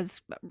that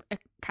was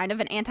kind of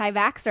an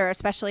anti-vaxxer,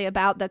 especially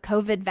about the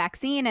COVID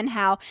vaccine and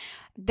how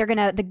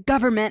the big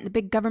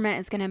government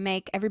is going to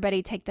make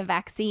everybody take the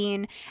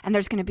vaccine, and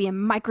there's going to be a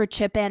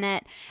microchip in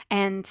it.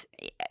 And,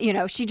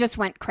 she just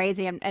went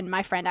crazy. And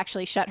my friend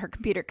actually shut her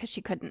computer because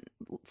she couldn't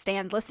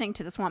stand listening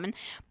to this woman.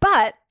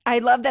 But I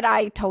love that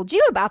I told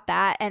you about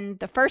that. And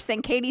the first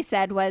thing Katie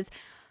said was,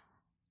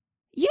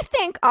 you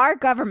think our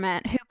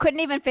government, who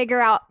couldn't even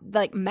figure out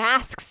like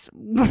masks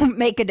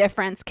make a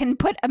difference, can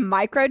put a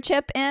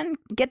microchip in,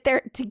 get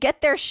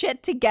their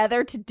shit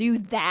together to do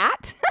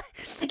that?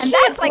 And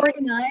that's like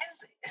organize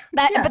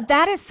that. Yeah. But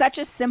that is such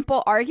a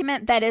simple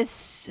argument that is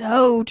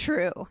so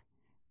true.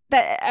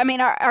 That, I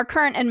mean, our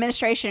current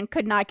administration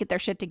could not get their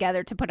shit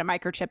together to put a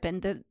microchip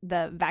in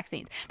the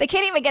vaccines. They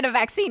can't even get a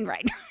vaccine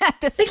right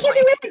at this point. They can't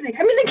do anything.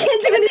 I mean, they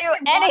can't do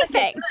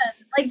anything.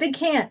 Like, they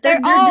can't.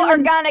 They're all are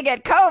going to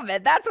get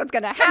COVID. That's what's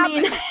going to happen.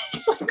 I mean,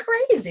 it's like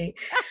crazy.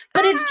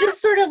 But it's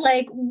just sort of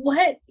like,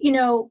 what,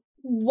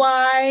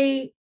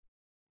 why...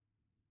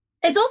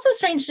 It's also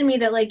strange to me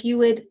that, like,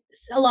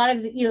 a lot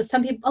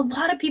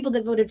of people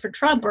that voted for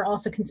Trump are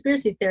also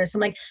conspiracy theorists.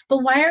 I'm like, but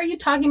why are you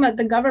talking about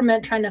the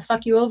government trying to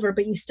fuck you over,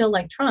 but you still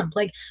like Trump?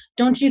 Like,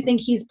 don't you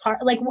think he's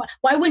part, like,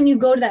 why wouldn't you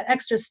go to that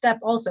extra step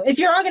also? If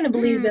you're not going to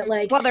believe that,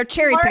 like, well, they're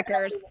cherry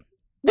pickers.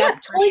 Yeah,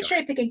 totally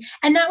cherry picking.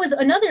 And that was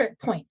another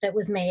point that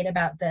was made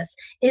about this,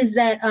 is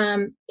that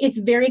it's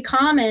very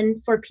common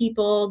for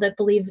people that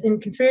believe in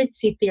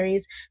conspiracy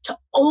theories to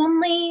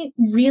only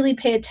really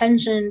pay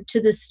attention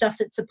to the stuff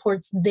that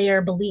supports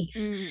their belief.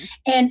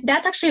 And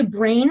that's actually a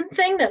brain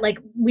thing that like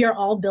we are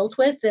all built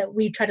with, that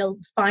we try to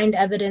find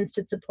evidence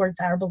that supports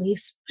our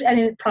beliefs. And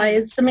it probably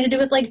has something to do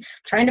with like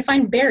trying to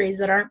find berries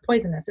that aren't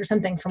poisonous or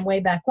something from way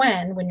back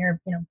when you're,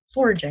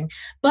 foraging.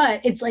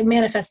 But it's like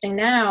manifesting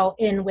now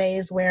in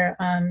ways where,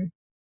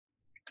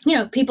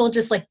 people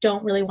just like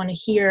don't really want to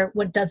hear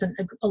what doesn't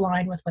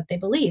align with what they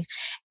believe,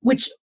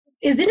 which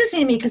is interesting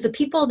to me because the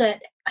people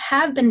that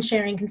have been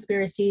sharing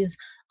conspiracies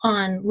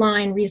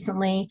online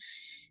recently,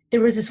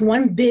 there was this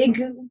one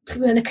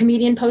when a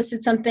comedian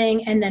posted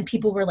something and then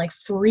people were like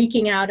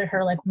freaking out at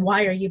her, like,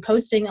 why are you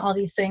posting all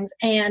these things?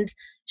 And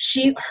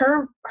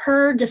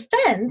her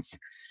defense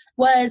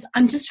was,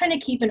 I'm just trying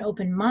to keep an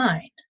open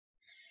mind.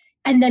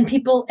 And then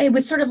it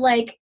was sort of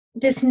like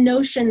this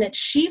notion that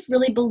she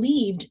really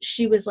believed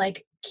she was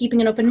like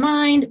keeping an open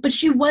mind, but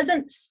she was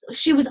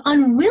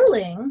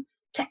unwilling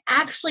to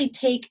actually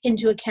take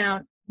into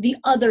account the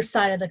other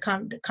side of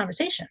the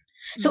conversation.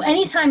 So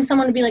anytime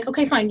someone would be like,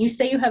 okay, fine, you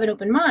say you have an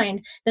open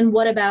mind, then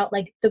what about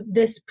like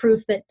this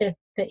proof that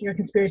your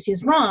conspiracy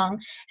is wrong?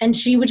 And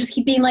she would just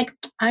keep being like,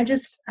 I'm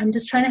just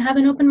trying to have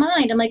an open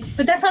mind. I'm like,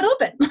 but that's not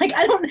open. Like,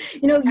 I don't,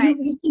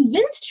 you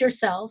convinced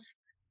yourself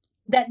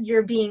that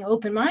you're being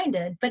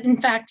open-minded, but in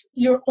fact,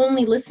 you're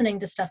only listening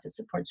to stuff that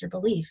supports your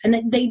belief. And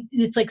that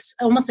it's like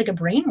almost like a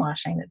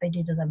brainwashing that they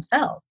do to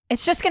themselves.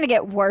 It's just going to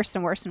get worse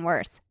and worse and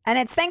worse. And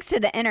it's thanks to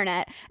the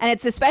internet. And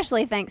it's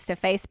especially thanks to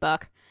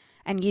Facebook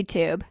and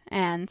YouTube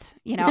and,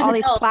 all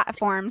these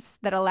platforms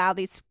that allow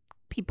these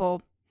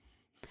people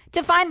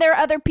to find their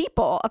other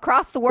people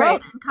across the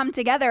world and come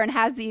together and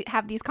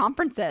have these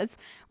conferences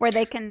where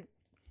they can,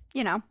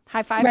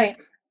 high five. Right.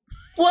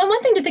 Well, and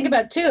one thing to think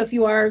about too, if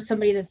you are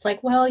somebody that's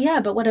like, well, yeah,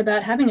 but what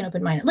about having an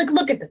open mind? Like,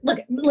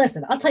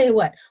 listen, I'll tell you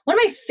what, one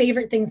of my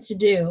favorite things to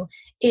do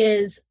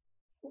is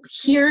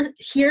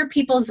hear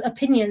people's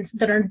opinions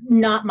that are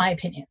not my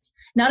opinions.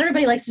 Not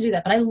everybody likes to do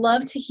that, but I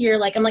love to hear,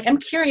 like, I'm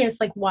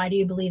curious, like, why do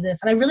you believe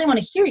this? And I really want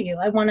to hear you.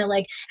 I want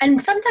to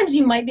and sometimes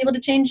you might be able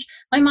to change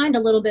my mind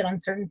a little bit on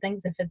certain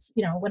things if it's,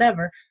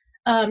 whatever.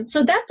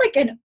 So that's like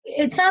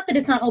it's not that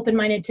it's not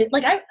open-minded to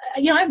like,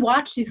 I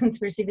watch these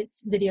conspiracy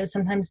videos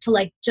sometimes to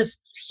like,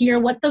 just hear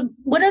what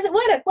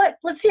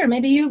let's hear.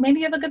 Maybe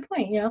you have a good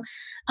point,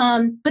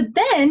 but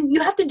then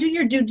you have to do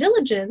your due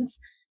diligence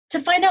to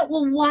find out,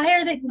 well, why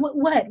are they,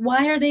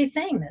 why are they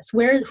saying this?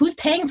 Who's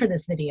paying for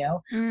this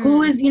video?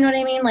 Who is, what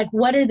I mean? Like,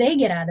 what do they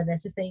get out of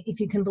this if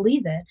you can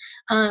believe it?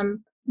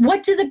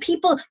 What do the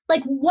people,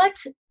 like, what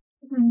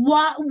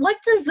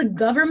does the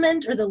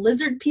government or the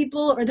lizard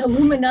people or the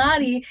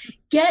Illuminati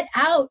get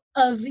out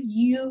of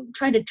you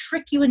trying to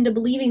trick you into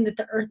believing that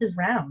the earth is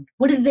round?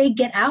 What do they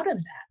get out of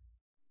that?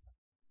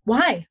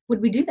 Why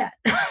would we do that?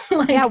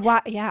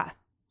 Yeah.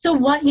 So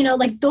what,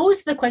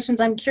 those are the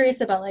questions I'm curious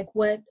about, like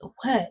what?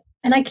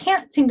 And I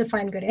can't seem to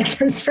find good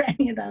answers for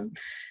any of them,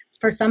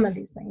 for some of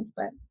these things,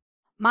 but.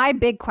 My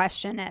big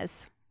question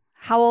is,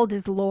 how old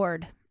is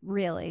Lorde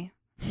really?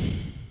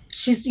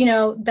 She's,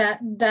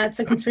 that's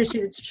a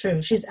conspiracy that's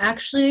true. She's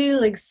actually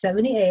like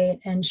 78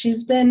 and she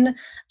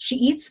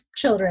eats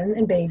children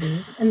and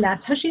babies and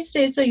that's how she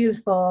stays so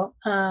youthful.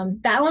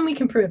 That one we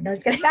can prove. No, I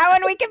was kidding. That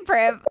one we can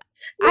prove.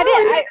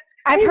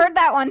 I've heard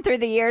that one through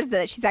the years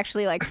that she's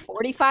actually like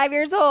 45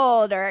 years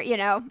old or,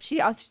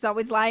 she's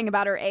always lying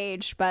about her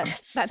age, but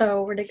that's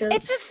so ridiculous.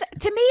 It's just,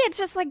 to me, it's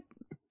just like,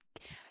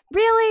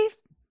 really?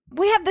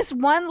 We have this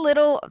one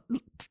little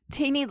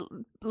teeny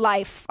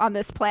life on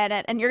this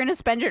planet and you're going to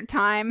spend your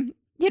time,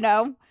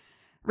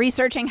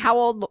 researching how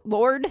old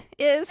Lorde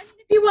is.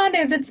 If you want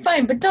to, that's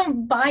fine, but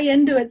don't buy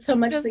into it so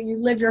much that you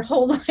live your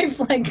whole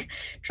life like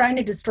trying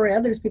to destroy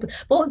others people.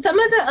 Well, some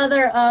of the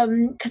other,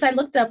 because I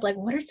looked up like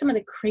what are some of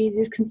the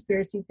craziest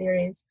conspiracy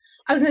theories?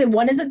 I was going to say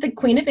one is that the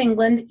Queen of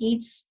England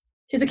is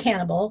a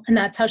cannibal, and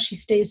that's how she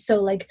stays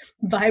so like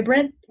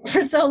vibrant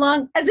for so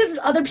long, as if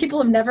other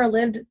people have never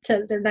lived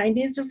to their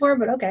 90s before.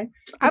 But okay,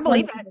 I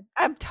believe it.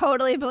 I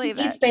totally believe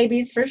it. Eats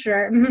babies for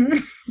sure.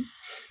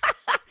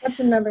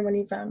 That's another one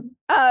you found.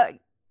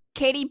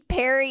 Katy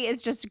Perry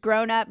is just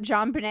grown up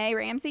John-Benet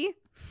Ramsey.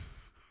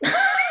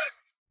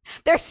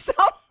 There's so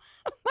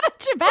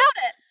much about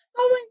it.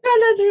 Oh my god,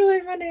 that's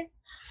really funny.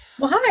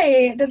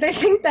 Why did they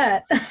think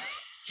that?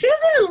 She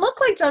doesn't even look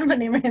like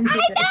John-Benet Ramsey.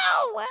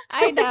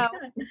 I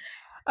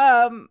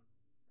know.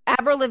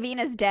 Avril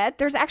Lavigne is dead.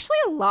 There's actually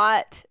a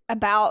lot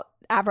about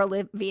Avril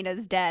Lavigne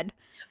is dead.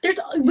 There's,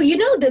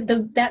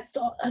 that's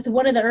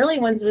one of the early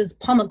ones was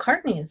Paul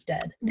McCartney is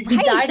dead. He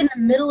died in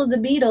the middle of the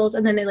Beatles,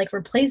 and then they like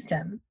replaced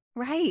him.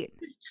 Right.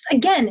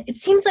 Again, it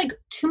seems like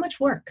too much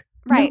work.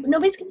 Right.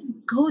 Nobody's going to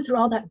go through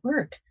all that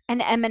work.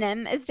 And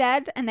Eminem is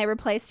dead, and they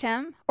replaced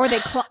him, or they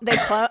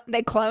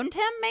cloned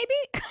him,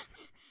 maybe.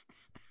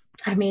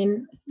 I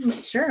mean,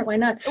 sure, why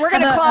not? We're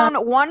going to clone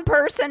one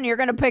person. You're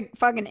going to pick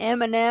fucking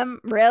Eminem,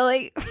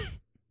 really?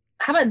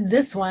 how about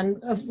this one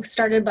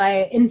started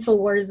by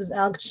InfoWars'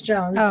 Alex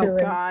Jones, who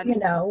God. is,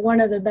 one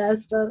of the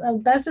best of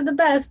the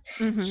best.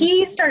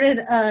 He started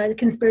a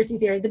conspiracy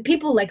theory that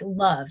people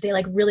love. They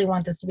really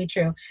want this to be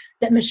true,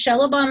 that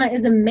Michelle Obama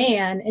is a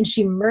man and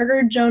she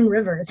murdered Joan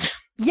Rivers.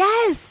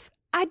 Yes,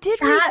 I did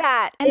read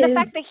that. And the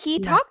fact that he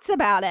talks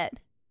about it.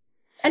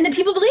 And then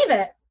people believe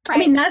it. Right. I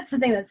mean, that's the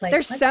thing that's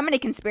there's so many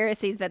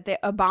conspiracies that the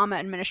Obama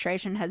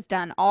administration has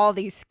done all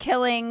these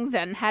killings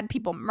and had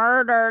people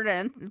murdered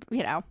and,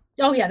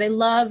 Oh yeah, they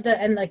love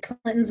and the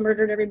Clintons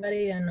murdered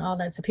everybody and all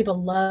that. So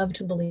people love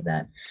to believe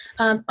that.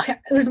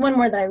 There's one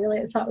more that I really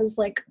thought was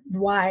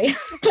why?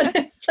 But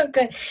it's so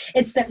good.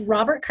 It's that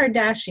Robert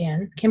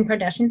Kardashian, Kim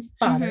Kardashian's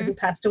father, who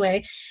passed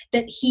away,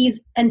 that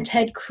and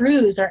Ted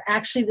Cruz are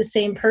actually the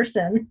same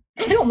person.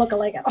 They don't look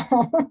alike at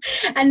all.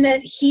 And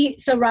that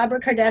so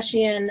Robert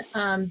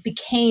Kardashian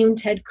became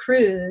Ted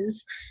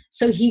Cruz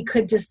so he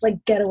could just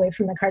get away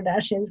from the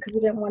Kardashians because he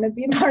didn't want to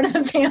be part of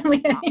the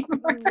family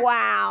anymore.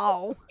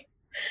 Wow.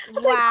 I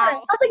was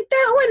like,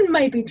 that one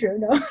might be true.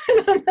 No.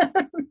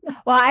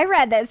 Well, I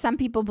read that some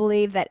people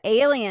believe that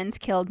aliens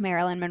killed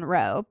Marilyn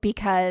Monroe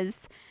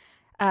because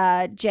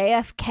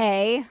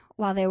JFK,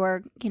 while they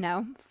were,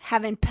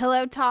 having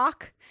pillow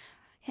talk,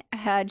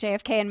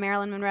 JFK and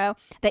Marilyn Monroe,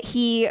 that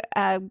he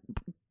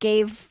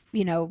gave,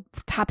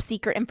 top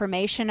secret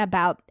information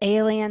about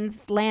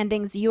aliens,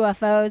 landings,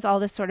 UFOs, all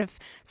this sort of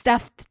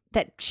stuff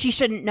that she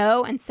shouldn't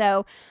know. And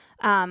so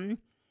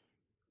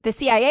the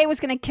CIA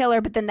was going to kill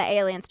her, but then the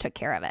aliens took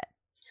care of it.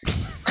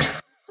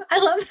 I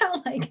love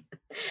how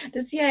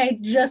the CIA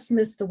just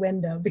missed the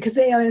window because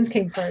the aliens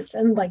came first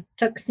and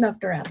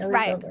snuffed her out. It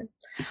was over.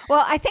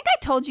 Well, I think I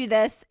told you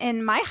this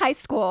in my high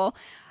school.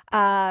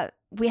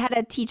 We had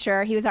a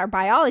teacher. He was our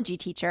biology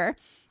teacher,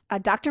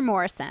 Dr.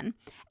 Morrison,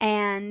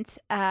 and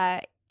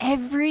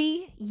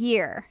every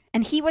year,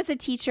 and he was a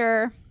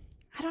teacher.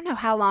 I don't know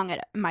how long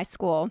at my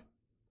school.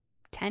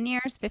 10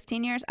 years,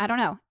 15 years, I don't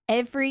know.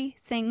 Every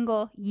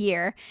single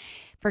year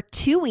for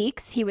 2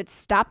 weeks, he would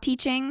stop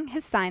teaching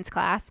his science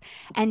class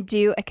and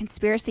do a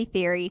conspiracy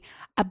theory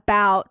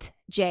about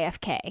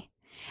JFK.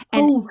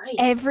 And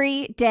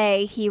every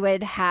day he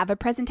would have a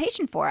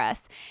presentation for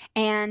us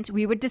and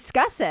we would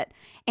discuss it.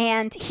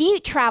 And he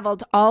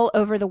traveled all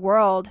over the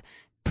world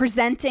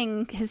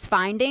presenting his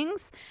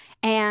findings.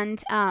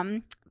 And,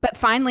 but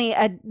finally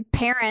a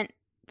parent,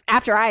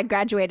 after I had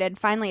graduated,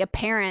 finally a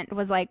parent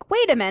was like,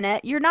 wait a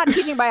minute, you're not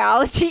teaching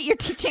biology, you're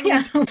teaching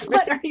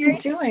what are you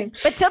doing?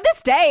 But till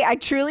this day, I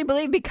truly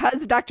believe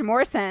because of Dr.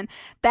 Morrison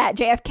that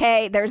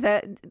JFK, there's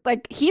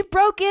he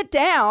broke it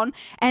down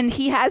and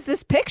he has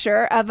this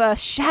picture of a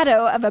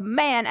shadow of a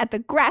man at the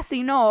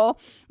grassy knoll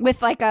with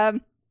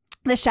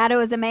the shadow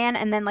is a man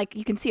and then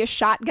you can see a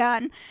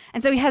shotgun.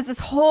 And so he has this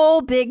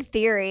whole big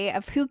theory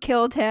of who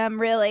killed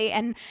him really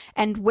and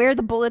where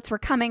the bullets were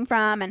coming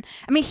from. And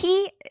I mean,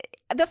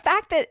 the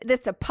fact that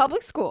it's a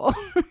public school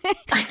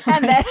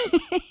and that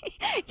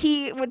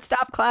he would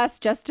stop class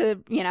just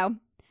to,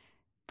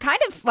 kind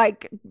of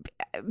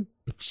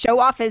show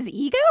off his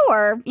ego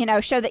or,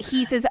 show that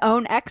he's his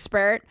own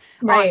expert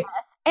on this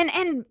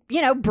and,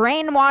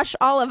 brainwash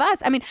all of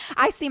us. I mean,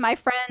 I see my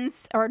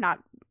friends or not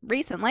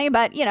recently,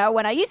 but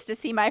when I used to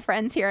see my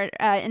friends here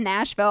in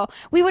Nashville,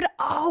 we would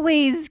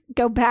always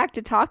go back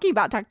to talking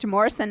about Dr.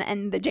 Morrison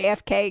and the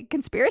JFK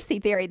conspiracy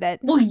theory that.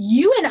 Well,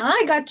 you and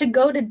I got to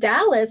go to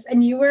Dallas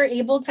and you were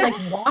able to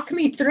walk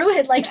me through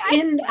it.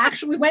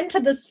 We went to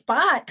the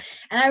spot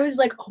and I was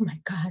like, oh my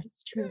God,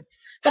 it's true.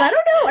 But I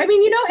don't know. I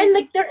mean,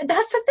 and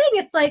that's the thing.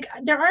 It's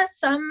there are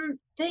some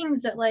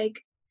things that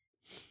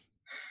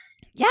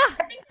yeah,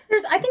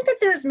 I think that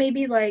there's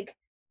maybe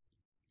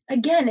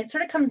again, it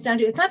sort of comes down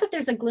to, it's not that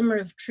there's a glimmer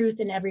of truth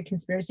in every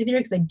conspiracy theory,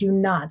 because I do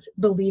not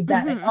believe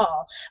that at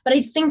all. But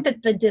I think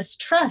that the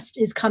distrust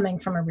is coming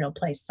from a real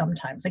place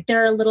sometimes.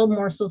 There are little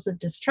morsels of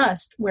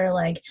distrust where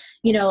at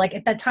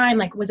that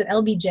time, was it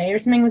LBJ or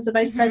something was the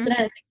vice president?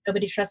 And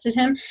nobody trusted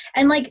him.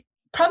 And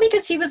probably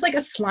because he was a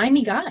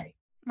slimy guy.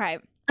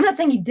 Right. I'm not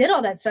saying he did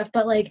all that stuff,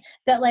 but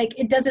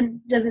it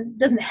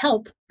doesn't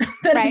help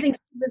that I think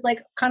it was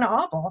kind of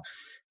awful.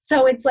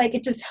 So it's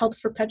it just helps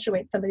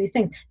perpetuate some of these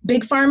things.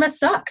 Big Pharma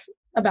sucks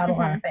about a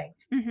lot of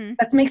things.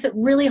 That makes it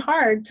really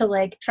hard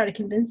to try to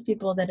convince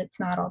people that it's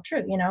not all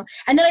true,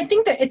 And then I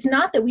think that it's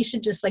not that we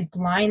should just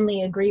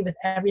blindly agree with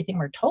everything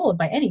we're told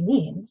by any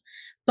means,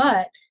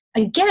 but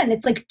again,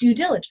 it's due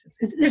diligence.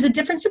 There's a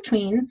difference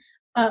between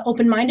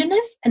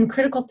open-mindedness and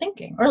critical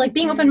thinking, or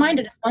being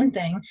open-minded is one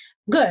thing,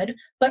 good,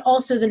 but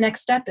also the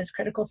next step is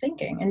critical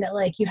thinking. And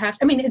that you have,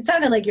 it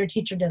sounded like your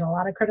teacher did a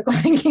lot of critical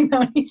thinking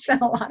though, and he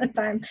spent a lot of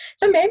time.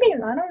 So maybe,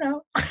 I don't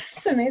know.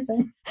 It's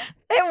amazing.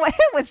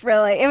 It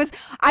was,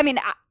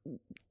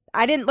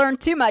 I didn't learn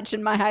too much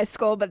in my high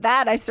school, but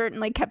that I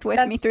certainly kept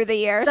with me through the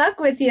years. Stuck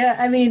with you.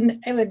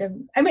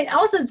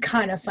 Also it's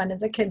kind of fun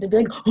as a kid to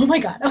be oh my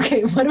God,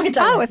 okay, what are we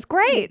talking about? Oh, it's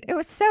great. It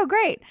was so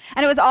great.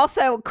 And it was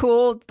also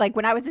cool.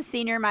 When I was a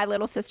senior, my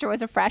little sister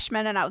was a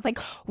freshman, and I was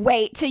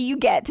wait till you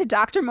get to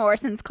Dr.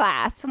 Morrison's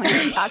class when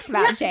he talks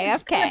about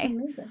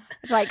JFK.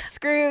 It's like,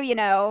 screw,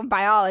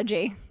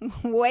 biology.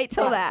 Wait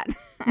till that.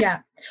 Yeah.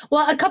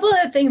 Well, a couple of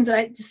the things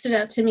that stood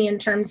out to me in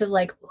terms of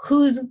like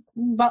who's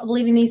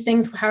believing these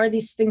things, how are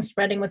these things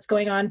spreading, what's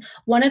going on.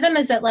 One of them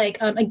is that like,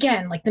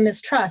 again, like the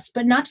mistrust,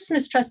 but not just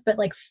mistrust, but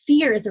like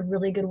fear is a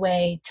really good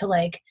way to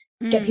like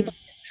get people to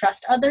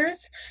mistrust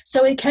others.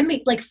 So it can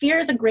be like fear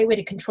is a great way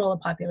to control a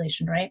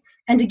population, right?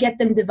 And to get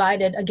them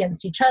divided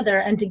against each other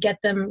and to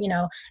get them,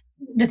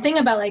 the thing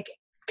about like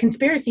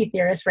conspiracy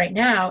theorists right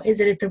now is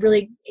that it's a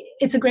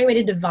great way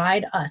to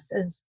divide us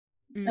as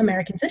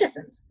American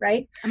citizens,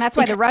 right? And that's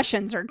why the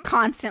Russians are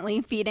constantly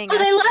feeding us.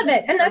 They love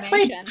it. And that's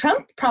why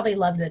Trump probably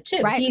loves it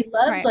too. Right. He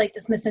loves like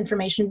this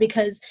misinformation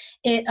because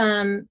it,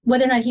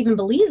 whether or not he even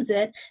believes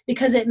it,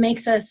 because it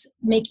makes us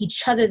make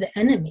each other the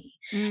enemy.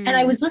 And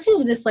I was listening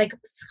to this like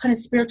kind of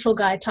spiritual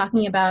guy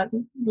talking about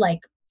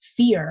like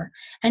fear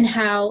and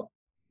how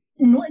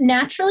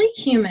naturally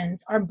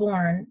humans are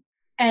born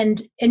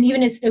and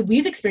even as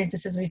we've experienced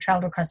this as we've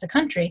traveled across the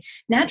country,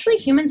 naturally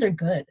humans are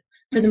good.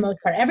 For the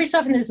most part, every so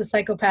often there's a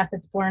psychopath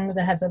that's born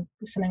that has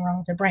something wrong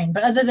with their brain.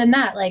 But other than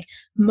that, like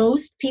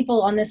most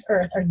people on this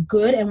earth are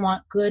good and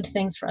want good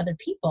things for other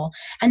people.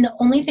 And the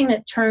only thing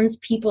that turns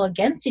people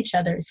against each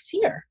other is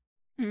fear.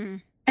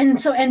 And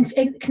so,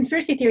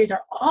 conspiracy theories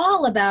are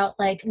all about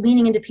like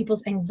leaning into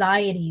people's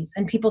anxieties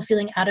and people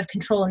feeling out of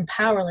control and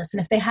powerless.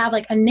 And if they have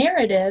like a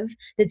narrative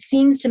that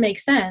seems to make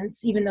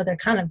sense, even though they're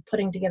kind of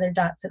putting together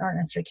dots that aren't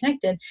necessarily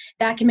connected,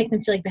 that can make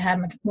them feel like they have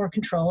more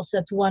control. So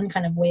that's one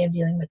kind of way of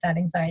dealing with that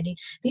anxiety.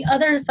 The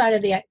other side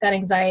of that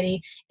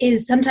anxiety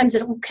is sometimes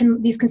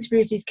these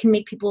conspiracies can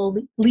make people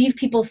leave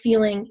people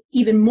feeling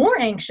even more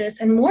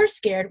anxious and more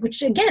scared,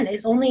 which again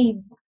is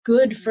only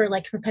good for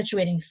like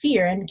perpetuating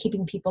fear and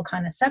keeping people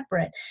kind of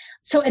separate.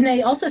 So, and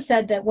they also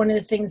said that one of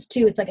the things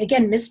too, it's like,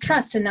 again,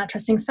 mistrust and not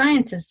trusting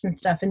scientists and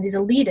stuff and these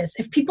elitists.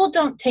 If people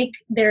don't take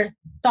their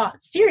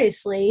thoughts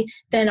seriously,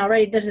 then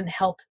already it doesn't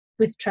help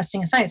with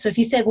trusting a science. So if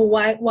you say, well,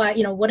 why,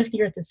 what if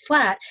the earth is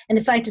flat? And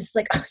the scientist is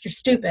like, oh, you're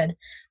stupid.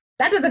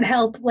 That doesn't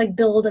help like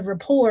build a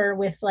rapport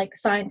with like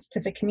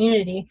scientific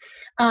community.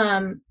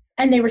 And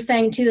they were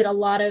saying too that a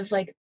lot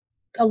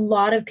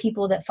of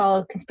people that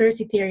follow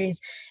conspiracy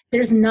theories,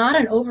 there's not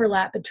an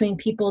overlap between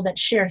people that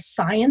share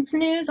science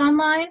news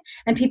online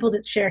and people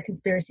that share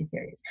conspiracy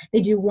theories. They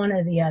do one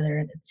or the other,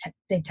 and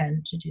they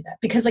tend to do that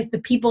because like the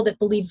people that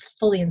believe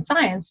fully in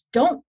science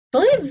don't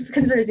believe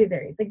conspiracy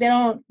theories. Like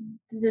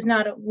there's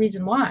not a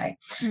reason why.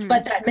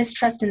 But that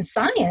mistrust in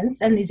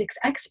science and these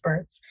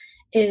experts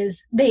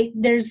is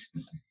there's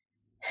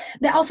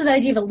also that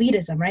idea of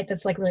elitism, right?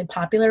 That's like really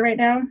popular right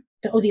now.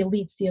 The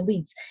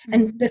elites.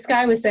 And this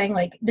guy was saying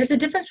like, there's a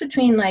difference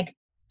between like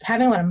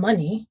having a lot of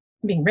money,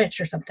 being rich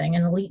or something,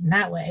 and elite in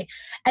that way.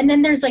 And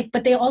then there's like,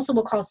 but they also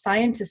will call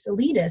scientists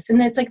elitists.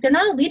 And it's like, they're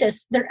not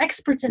elitists, they're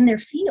experts in their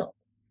field.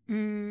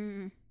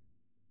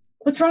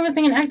 What's wrong with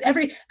being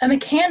a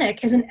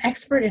mechanic is an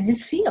expert in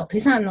his field.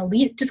 He's not an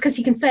elite. Just because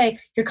he can say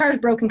your car is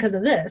broken because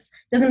of this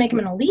doesn't make him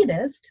an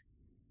elitist.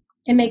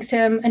 It makes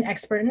him an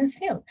expert in his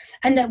field.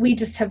 And that we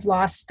just have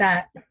lost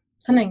that.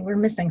 We're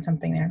missing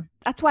something there.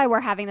 That's why we're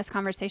having this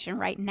conversation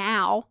right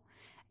now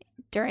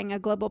during a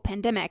global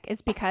pandemic,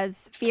 is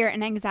because fear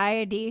and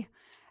anxiety,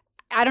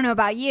 I don't know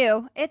about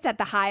you, it's at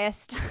the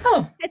highest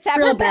it's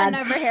ever been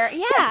over here.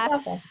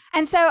 Yeah.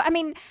 And so, I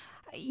mean,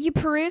 you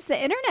peruse the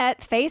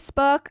internet,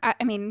 Facebook.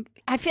 I mean,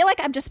 I feel like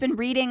I've just been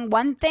reading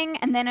one thing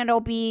and then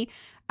it'll be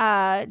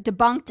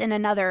debunked in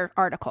another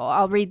article.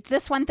 I'll read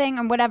this one thing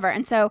and whatever.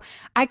 And so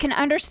I can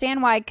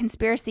understand why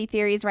conspiracy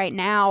theories right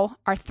now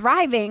are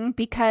thriving,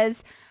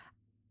 because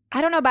I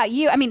don't know about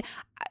you. I mean,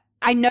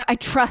 I know I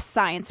trust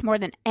science more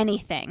than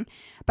anything,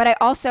 but I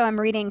also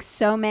am reading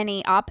so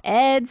many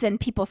op-eds and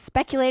people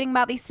speculating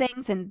about these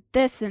things and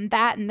this and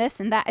that and this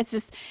and that.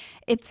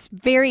 It's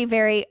very,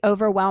 very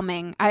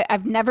overwhelming.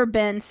 I've never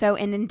been so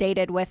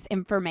inundated with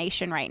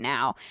information right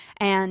now.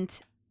 And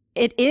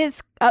it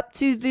is up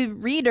to the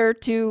reader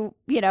to,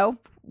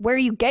 where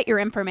you get your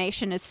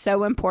information is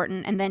so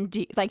important. And then,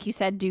 like you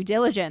said, due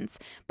diligence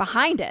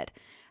behind it.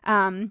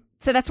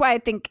 So that's why I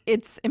think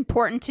it's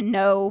important to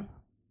know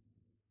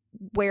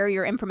where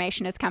your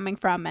information is coming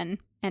from and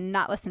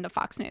not listen to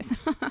Fox News.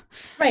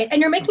 Right.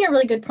 And you're making a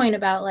really good point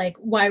about like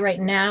why right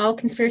now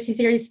conspiracy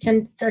theories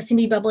seem to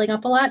be bubbling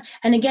up a lot.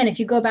 And again, if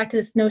you go back to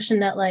this notion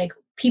that like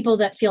people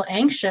that feel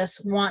anxious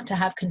want to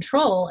have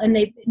control and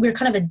we're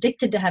kind of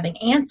addicted to having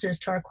answers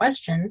to our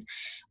questions.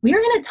 We are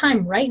in a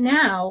time right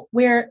now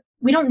where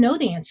we don't know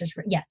the answers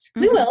yet.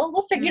 We will.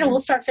 We'll figure, we'll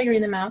start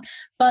figuring them out.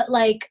 But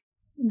like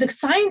the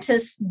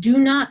scientists do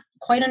not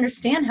quite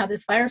understand how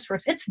this virus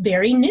works. It's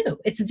very new.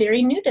 It's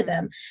very new to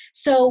them.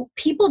 So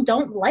people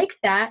don't like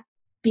that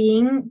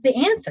being the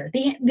answer.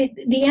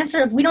 The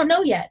answer of we don't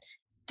know yet.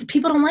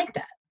 People don't like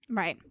that.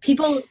 Right.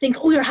 People think,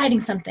 oh, you're hiding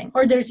something,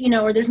 or there's,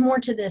 or there's more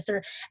to this,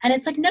 and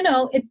it's like,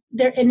 no, it's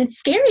there, and it's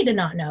scary to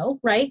not know,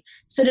 right?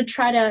 So to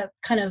try to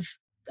kind of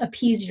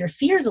appease your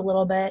fears a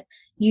little bit,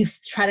 you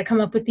try to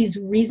come up with these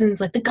reasons,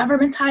 like the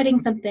government's hiding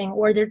something,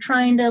 or they're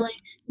trying to like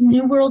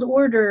New World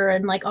Order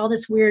and like all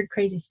this weird,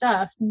 crazy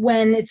stuff.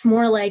 When it's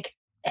more like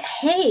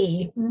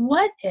hey,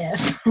 what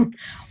if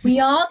we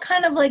all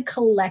kind of like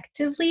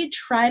collectively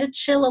try to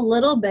chill a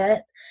little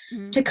bit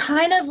to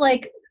kind of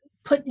like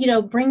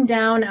bring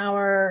down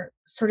our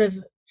sort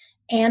of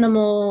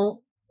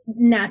animal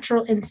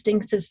natural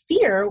instincts of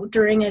fear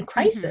during a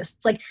crisis.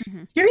 It's like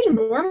it's very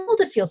normal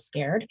to feel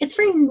scared. It's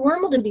very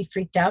normal to be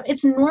freaked out.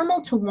 It's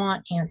normal to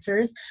want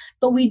answers,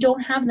 but we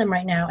don't have them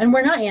right now. And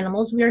we're not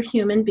animals. We are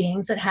human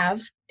beings that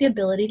have the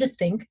ability to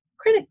think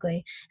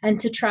critically and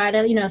to try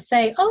to,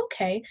 say, oh,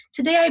 okay,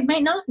 today I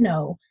might not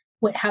know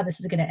how this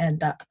is going to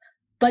end up.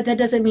 But that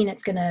doesn't mean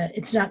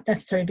it's not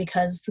necessarily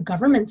because the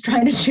government's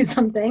trying to do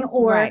something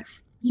or, right.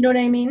 You know what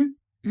I mean?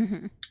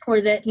 Or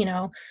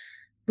that,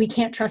 we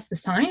can't trust the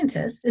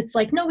scientists. It's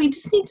like, no, we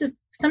just need to,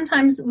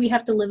 sometimes we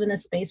have to live in a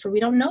space where we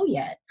don't know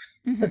yet.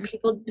 But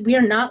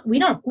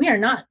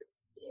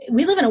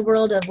we live in a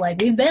world of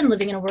like, we've been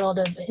living in a world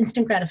of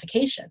instant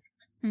gratification.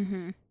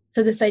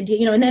 So this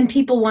idea, and then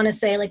people want to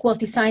say like, well, if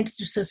these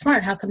scientists are so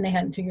smart, how come they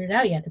hadn't figured it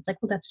out yet? It's like,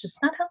 well, that's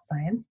just not how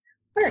science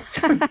works.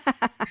 It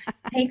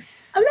takes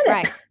a minute.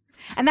 Right.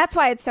 And that's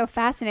why it's so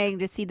fascinating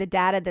to see the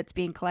data that's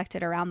being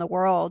collected around the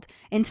world.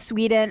 In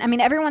Sweden, I mean,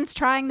 everyone's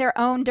trying their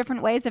own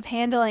different ways of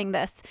handling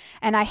this.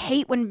 And I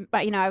hate when,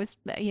 I was,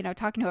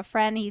 talking to a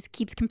friend, he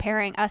keeps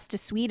comparing us to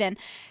Sweden.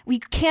 We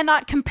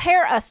cannot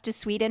compare us to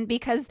Sweden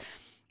because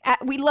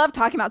we love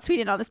talking about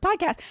Sweden on this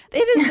podcast.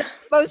 It is the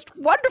most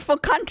wonderful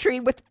country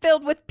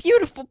filled with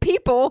beautiful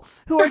people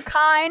who are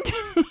kind.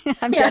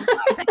 I'm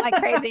generalizing like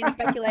crazy and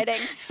speculating,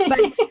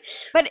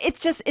 but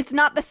it's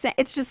not the same.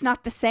 It's just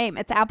not the same.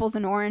 It's apples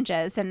and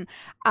oranges. And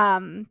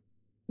I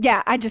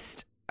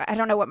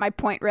don't know what my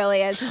point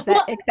really is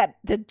that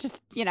except to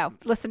just,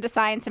 listen to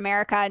Science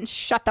America and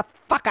shut the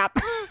fuck up.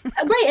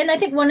 Right. And I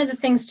think one of the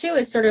things too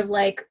is sort of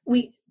like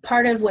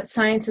part of what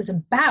science is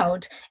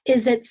about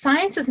is that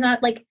science is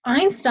not like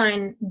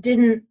Einstein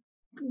didn't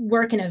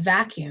work in a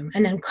vacuum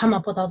and then come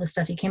up with all the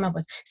stuff he came up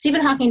with.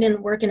 Stephen Hawking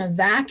didn't work in a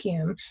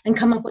vacuum and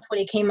come up with what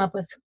he came up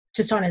with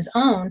just on his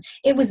own.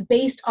 It was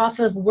based off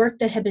of work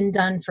that had been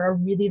done for a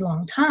really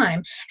long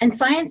time. And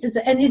science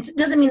and it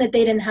doesn't mean that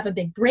they didn't have a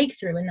big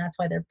breakthrough and that's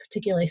why they're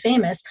particularly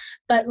famous,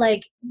 but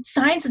like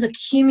science is a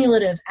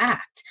cumulative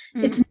act.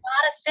 It's not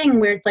a thing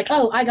where it's like,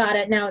 oh, I got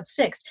it, now it's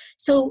fixed.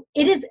 So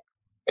it is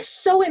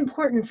so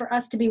important for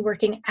us to be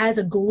working as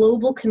a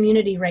global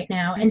community right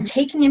now and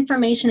taking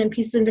information and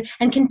pieces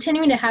and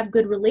continuing to have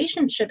good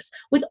relationships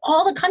with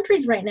all the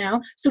countries right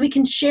now so we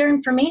can share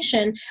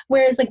information.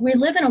 Whereas like we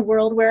live in a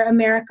world where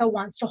America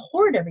wants to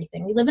hoard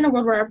everything. We live in a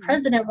world where our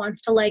president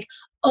wants to like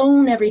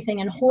own everything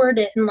and hoard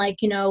it and like,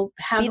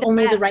 have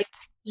only the right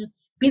to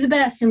be the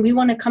best. And we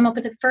want to come up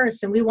with it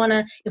first. And we want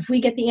to, if we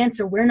get the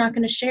answer, we're not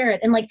going to share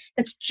it. And like,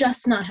 that's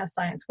just not how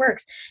science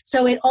works.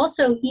 So it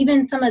also,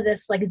 even some of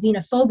this like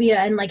xenophobia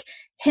and like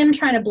him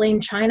trying to blame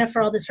China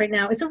for all this right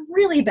now is a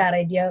really bad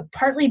idea,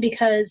 partly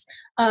because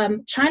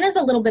China's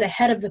a little bit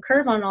ahead of the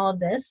curve on all of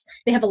this.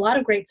 They have a lot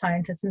of great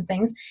scientists and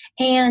things.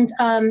 And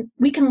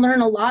we can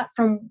learn a lot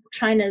from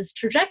China's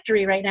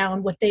trajectory right now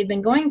and what they've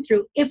been going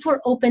through if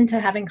we're open to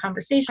having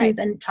conversations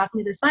and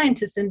talking to the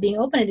scientists and being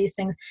open to these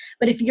things.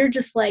 But if you're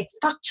just like,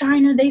 fuck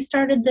China, they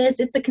started this,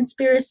 it's a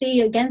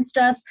conspiracy against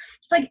us.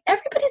 It's like,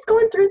 everybody's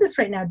going through this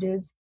right now,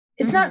 dudes.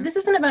 It's not, this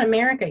isn't about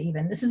America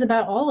even. This is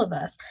about all of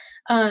us.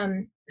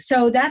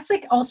 So that's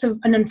like also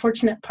an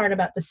unfortunate part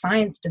about the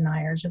science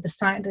deniers or the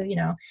science,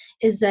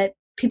 is that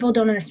people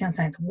don't understand how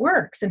science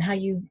works and how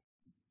you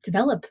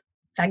develop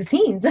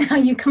vaccines and how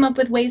you come up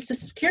with ways to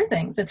secure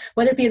things, and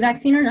whether it be a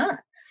vaccine or not,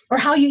 or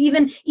how you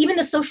even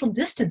the social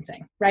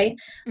distancing, right?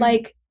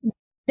 Like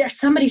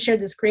somebody shared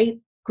this great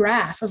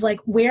graph of like,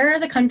 where are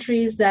the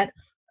countries that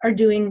are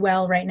doing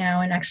well right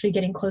now and actually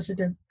getting closer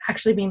to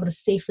actually being able to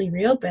safely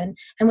reopen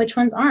and which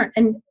ones aren't.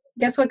 And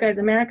guess what, guys?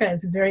 America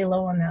is very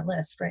low on that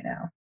list right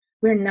now.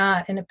 We're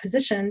not in a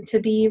position to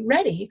be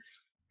ready,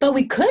 but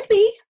we could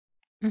be.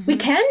 We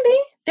can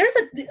be.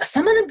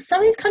 Some of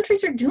these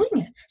countries are doing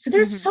it. So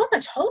there's so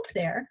much hope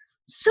there,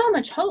 so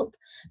much hope.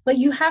 But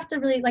you have to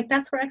really, like,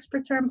 that's where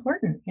experts are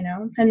important,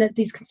 and that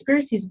these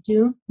conspiracies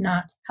do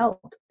not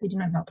help. They do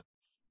not help.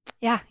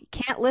 Yeah, you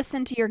can't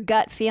listen to your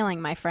gut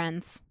feeling, my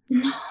friends.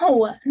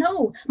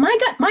 No. My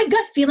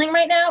gut feeling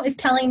right now is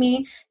telling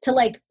me to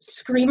like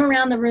scream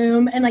around the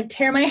room and like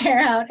tear my hair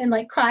out and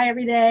like cry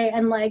every day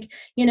and like,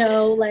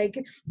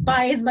 like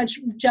buy as much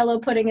Jell-O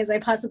pudding as I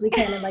possibly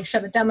can and like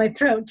shove it down my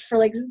throat for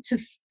like to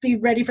be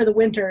ready for the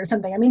winter or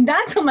something. I mean,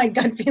 that's what my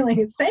gut feeling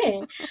is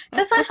saying.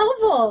 That's not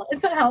helpful.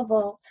 It's not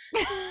helpful.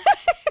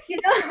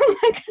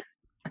 Like,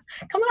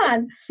 come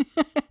on.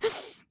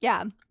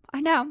 Yeah,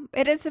 I know.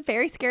 It is a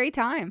very scary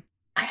time.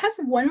 I have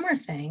one more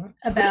thing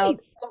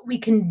about what we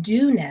can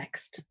do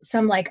next.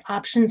 Some like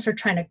options for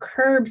trying to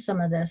curb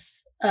some of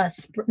this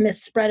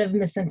spread of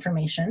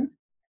misinformation.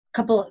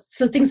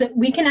 So things that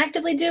we can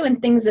actively do and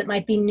things that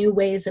might be new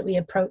ways that we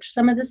approach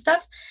some of this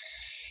stuff.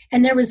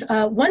 And there was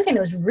one thing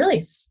that was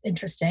really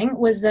interesting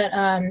was that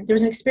there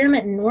was an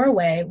experiment in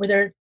Norway where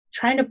they're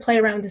trying to play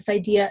around with this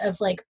idea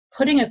of like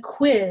putting a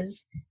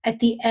quiz at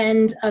the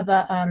end of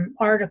a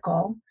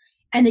article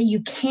and that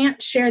you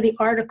can't share the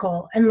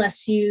article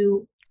unless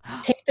you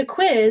take the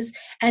quiz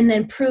and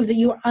then prove that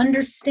you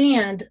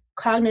understand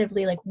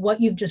cognitively like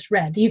what you've just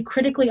read, that you've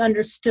critically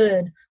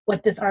understood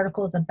what this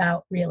article is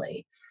about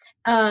really.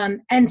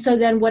 And so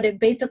then what it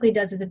basically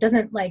does is it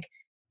doesn't like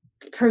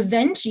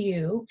prevent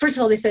you. First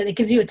of all, they said it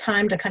gives you a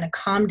time to kind of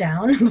calm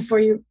down before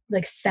you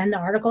like send the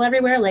article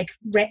everywhere, like,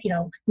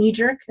 knee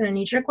jerk in a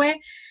knee jerk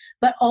way.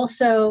 But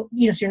also, so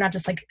you're not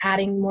just like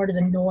adding more to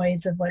the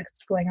noise of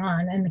what's going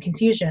on and the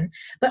confusion,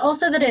 but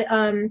also that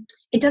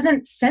it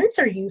doesn't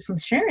censor you from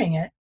sharing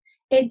it.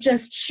 It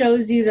just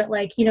shows you that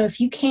like,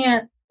 if you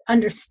can't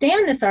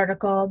understand this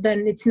article,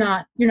 then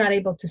you're not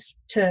able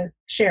to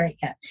share it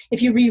yet.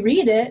 If you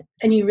reread it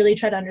and you really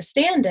try to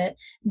understand it,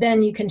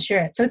 then you can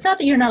share it. So it's not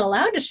that you're not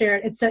allowed to share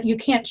it, it's that you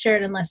can't share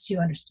it unless you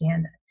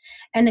understand it.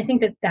 And I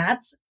think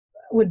that's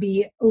would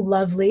be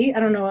lovely. I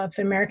don't know if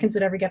Americans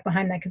would ever get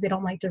behind that because they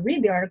don't like to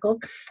read the articles.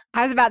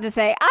 I was about to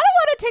say, I don't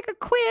want to take a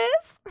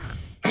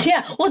quiz.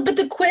 Yeah, well, but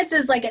the quiz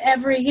is like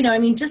every,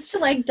 just to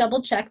like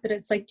double check that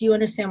it's like, do you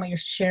understand what you're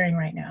sharing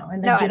right now?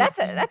 And that's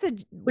a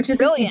which is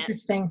brilliant. an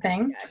interesting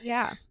thing.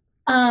 Yeah.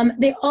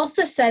 They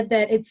also said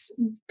that it's,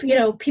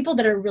 people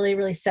that are really,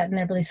 really set in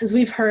their beliefs, as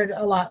we've heard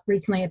a lot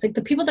recently, it's like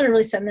the people that are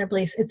really set in their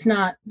beliefs, it's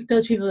not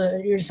those people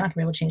that you're just not gonna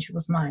be able to change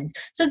people's minds.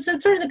 So it's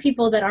sort of the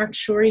people that aren't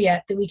sure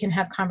yet that we can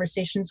have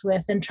conversations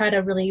with and try to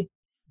really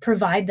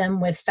provide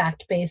them with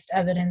fact-based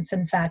evidence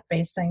and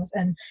fact-based things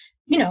and,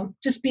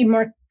 just be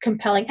more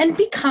compelling and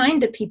be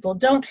kind to people.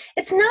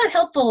 It's not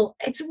helpful.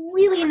 It's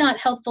really not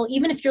helpful.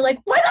 Even if you're like,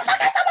 why the fuck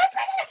is someone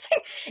saying this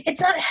thing?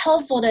 It's not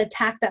helpful to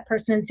attack that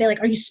person and say like,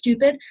 are you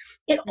stupid?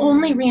 It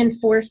only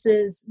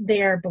reinforces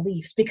their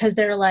beliefs because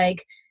they're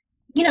like,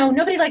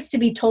 nobody likes to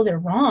be told they're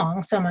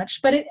wrong so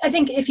much. But I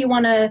think if you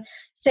want to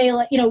say,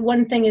 like,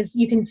 one thing is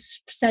you can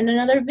send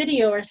another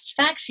video or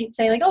fact sheet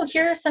saying like, oh,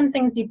 here are some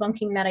things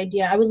debunking that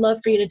idea. I would love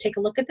for you to take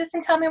a look at this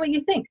and tell me what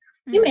you think.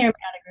 You may or may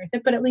not agree with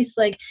it, but at least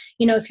like,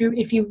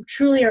 if you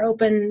truly are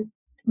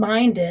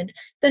open-minded,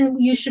 then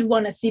you should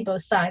want to see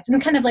both sides and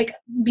kind of like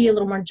be a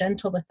little more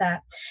gentle with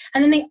that.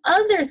 And then the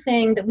other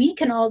thing that we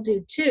can all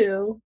do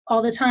too,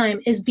 all the time,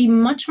 is be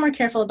much more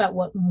careful about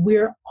what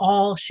we're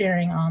all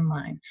sharing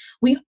online.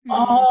 We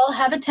all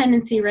have a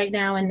tendency right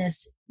now in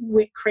this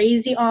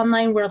crazy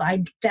online world.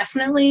 I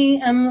definitely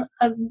am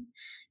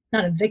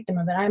not a victim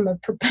of it. I'm a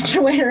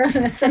perpetuator of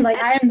this. And like,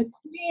 I am the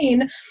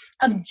queen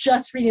of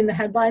just reading the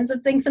headlines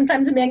of things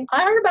sometimes and being,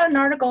 I heard about an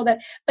article but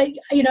right.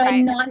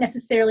 And not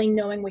necessarily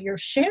knowing what you're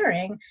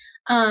sharing.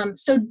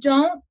 So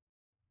don't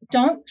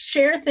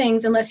share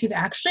things unless you've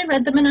actually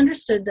read them and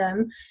understood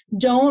them.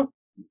 Don't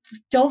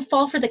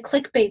fall for the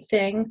clickbait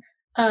thing.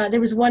 There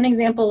was one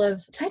example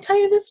of, did I tell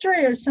you this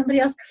story or somebody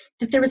else?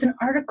 That there was an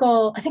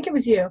article, I think it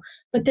was you,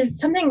 but there's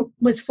something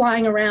was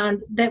flying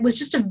around that was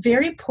just a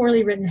very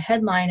poorly written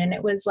headline. And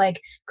it was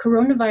like,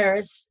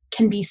 coronavirus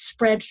can be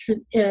spread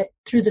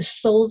through the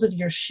soles of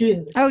your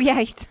shoes. Oh,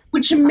 yeah.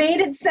 Which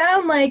made it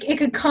sound like it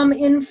could come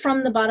in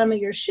from the bottom of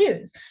your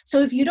shoes.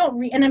 So if you don't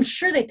read, and I'm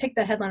sure they picked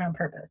that headline on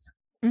purpose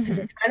because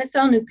they're trying to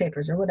sell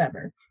newspapers or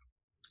whatever.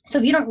 So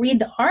if you don't read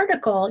the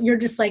article, you're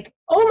just like,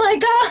 oh my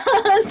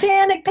God,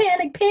 panic,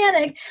 panic,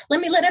 panic.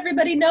 Let me let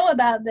everybody know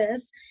about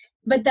this.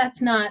 But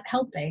that's not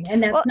helping.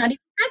 And that's not even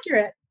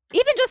accurate.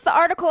 Even just the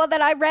article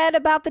that I read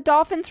about the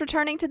dolphins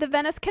returning to the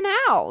Venice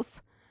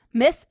canals.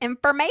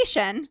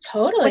 Misinformation.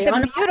 Totally. With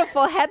a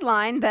beautiful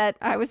headline that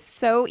I was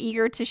so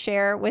eager to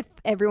share with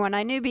everyone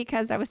I knew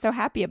because I was so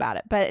happy about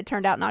it. But it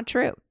turned out not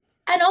true.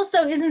 And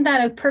also, isn't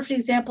that a perfect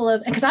example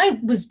of, because I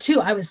was too,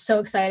 I was so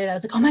excited. I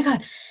was like, oh my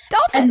God.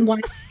 Dolphins.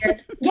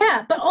 And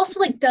yeah, but also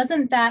like,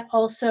 doesn't that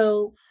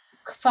also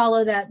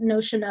follow that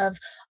notion of,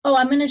 oh,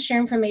 I'm going to share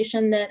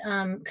information that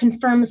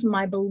confirms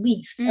my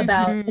beliefs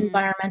about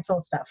environmental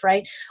stuff,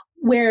 right?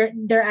 Where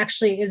there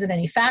actually isn't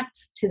any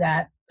facts to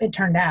that, it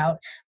turned out.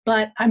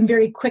 But I'm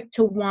very quick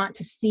to want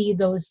to see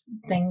those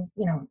things,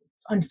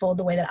 unfold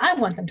the way that I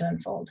want them to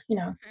unfold,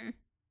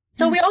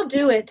 So we all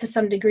do it to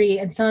some degree,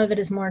 and some of it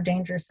is more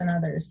dangerous than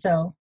others.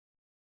 So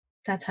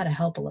that's how to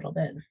help a little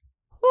bit.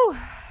 Whew.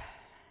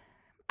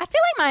 I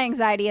feel like my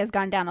anxiety has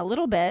gone down a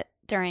little bit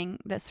during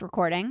this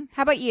recording.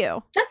 How about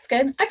you? That's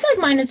good. I feel like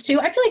mine is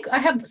too. I feel like I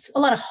have a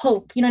lot of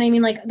hope. You know what I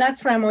mean? Like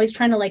that's where I'm always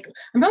trying to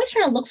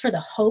look for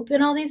the hope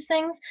in all these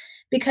things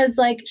because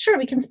like, sure,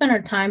 we can spend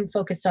our time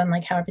focused on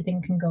like how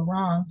everything can go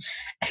wrong.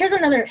 Here's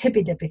another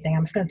hippy dippy thing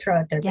I'm just going to throw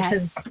out there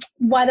because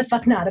why the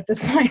fuck not at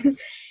this point?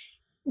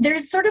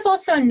 There's sort of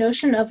also a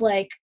notion of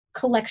like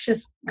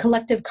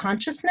collective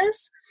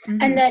consciousness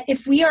and that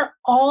if we are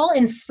all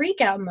in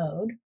freak out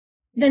mode,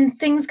 then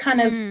things kind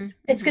of,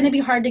 it's going to be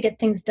hard to get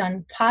things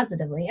done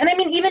positively. And I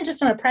mean, even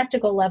just on a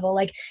practical level,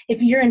 like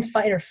if you're in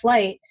fight or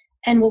flight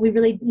and what we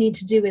really need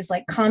to do is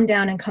like calm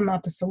down and come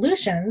up with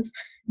solutions,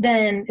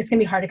 then it's going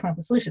to be hard to come up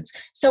with solutions.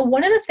 So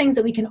one of the things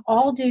that we can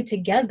all do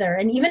together,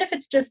 and even if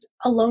it's just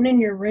alone in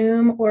your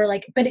room or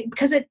like,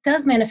 because it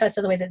does manifest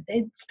other ways,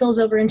 it spills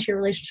over into your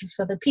relationships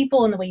with other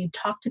people and the way you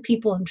talk to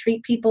people and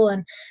treat people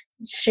and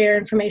share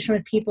information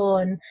with people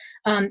and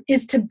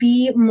is to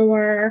be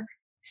more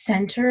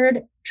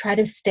centered, try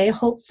to stay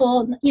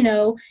hopeful. You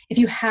know, if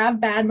you have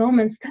bad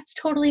moments, that's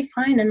totally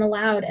fine and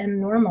allowed and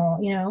normal,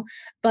 you know,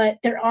 but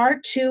there are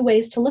two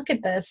ways to look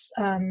at this.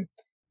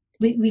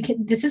 We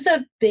can, this is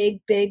a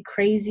big,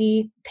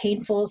 crazy,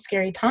 painful,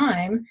 scary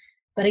time.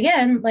 But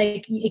again,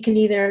 like it can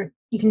either,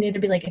 you can either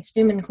be like, it's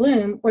doom and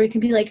gloom, or you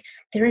can be like,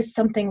 there is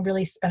something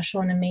really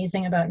special and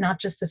amazing about not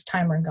just this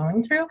time we're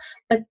going through,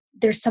 but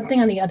there's something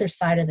on the other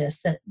side of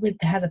this that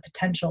has a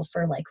potential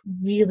for like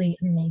really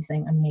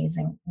amazing,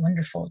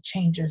 wonderful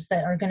changes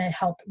that are going to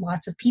help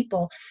lots of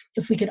people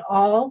if we could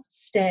all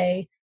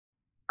stay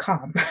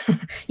calm,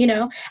 you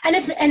know. And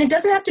it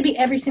doesn't have to be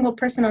every single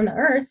person on the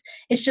earth.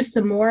 It's just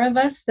the more of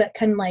us that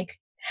can like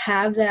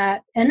have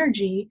that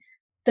energy,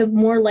 the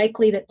more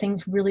likely that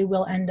things really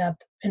will end up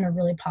in a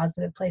really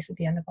positive place at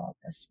the end of all of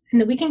this,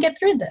 and that we can get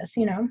through this,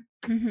 you know.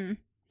 Mm-hmm.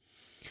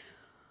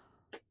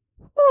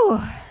 Ooh.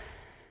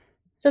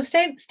 So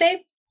stay,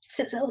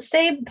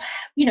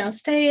 you know,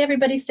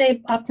 everybody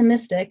stay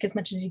optimistic as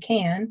much as you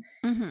can.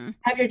 Mm-hmm.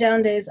 Have your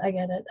down days. I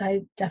get it.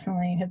 I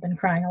definitely have been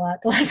crying a lot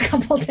the last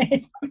couple of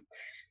days.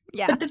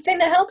 Yeah. But the thing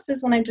that helps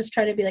is when I just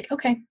try to be like,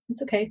 okay,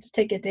 it's okay. Just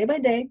take it day by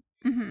day.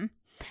 Mm-hmm.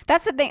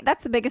 That's the thing.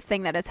 That's the biggest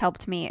thing that has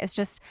helped me is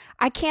just,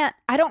 I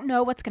don't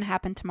know what's going to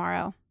happen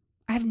tomorrow.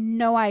 I have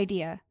no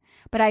idea,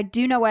 but I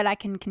do know what I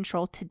can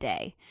control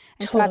today.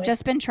 And Totally. so I've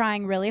just been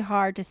trying really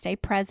hard to stay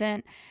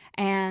present,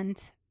 and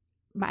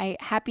my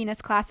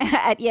happiness class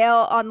at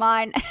Yale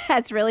online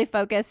has really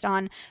focused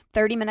on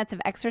 30 minutes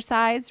of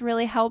exercise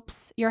really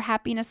helps your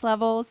happiness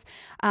levels.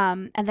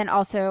 And then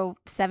also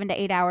 7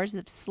 to 8 hours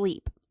of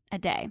sleep a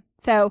day.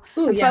 So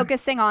I'm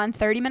focusing on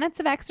 30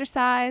 minutes of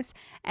exercise,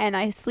 and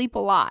I sleep a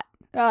lot.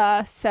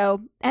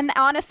 And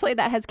honestly,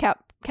 that has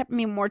kept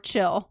me more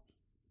chill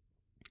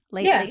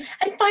lately. Yeah.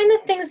 And find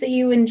the things that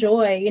you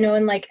enjoy, you know,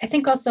 and like, I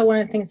think also one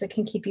of the things that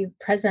can keep you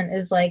present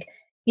is like,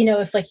 you know,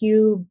 if like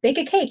you bake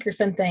a cake or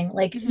something,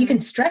 like you can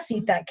stress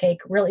eat that cake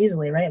real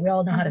easily, right? We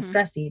all know how to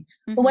stress eat.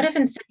 But what if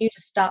instead you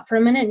just stop for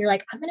a minute and you're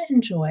like, I'm going to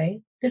enjoy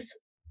this,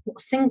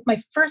 my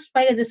first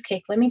bite of this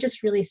cake. Let me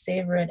just really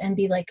savor it and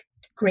be like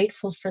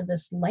grateful for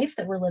this life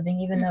that we're living,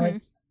 even though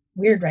it's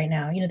weird right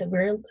now, you know,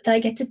 that I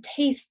get to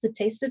taste the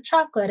taste of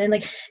chocolate. And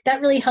like, that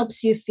really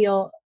helps you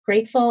feel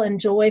grateful and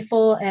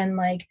joyful and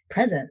like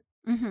present,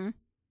 you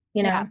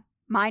know,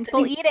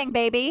 mindful eating,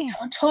 baby.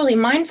 Totally.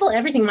 Mindful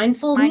everything,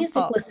 mindful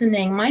music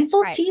listening,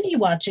 mindful TV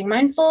watching,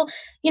 mindful,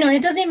 you know, and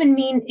it doesn't even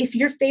mean if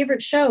your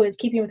favorite show is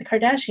Keeping with the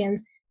Kardashians,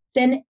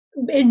 then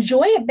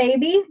enjoy it,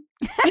 baby.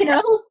 You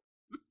know,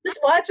 just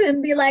watch it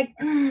and be like,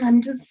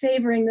 I'm just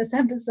savoring this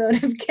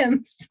episode of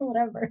Kim's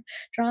whatever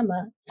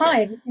drama.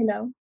 Fine, you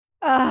know.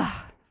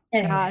 Oh,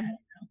 anyway, God.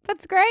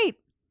 That's great.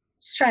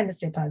 Just trying to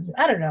stay positive.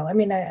 I don't know. I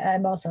mean,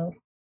 I'm also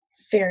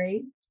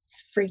very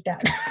freaked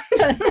out.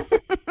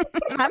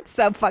 I'm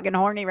so fucking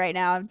horny right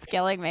now. It's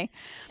killing me.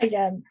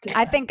 Again,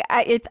 I think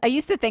I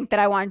used to think that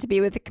I wanted to be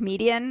with a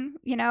comedian,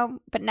 you know,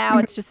 but now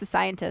it's just a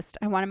scientist.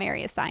 I want to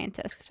marry a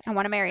scientist. I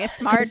want to marry a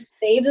smart,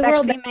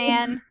 sexy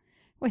man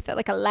with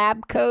like a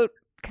lab coat,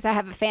 because I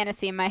have a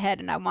fantasy in my head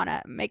and I want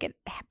to make it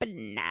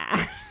happen.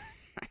 Nah.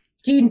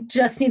 Do you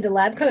just need the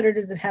lab coat, or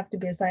does it have to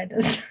be a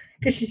scientist?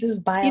 Because you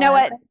just buy. You know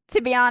what? To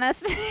be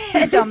honest,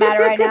 it don't matter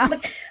right now.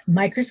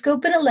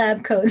 Microscope and a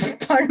lab coat,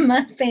 part of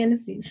my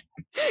fantasies.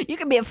 You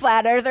can be a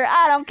flat earther.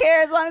 I don't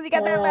care as long as you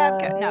got that lab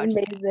coat. No,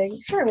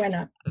 amazing. Sure, why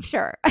not?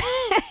 Sure.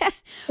 Well,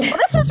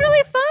 this was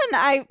really fun.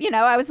 I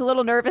was a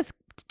little nervous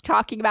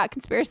talking about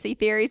conspiracy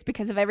theories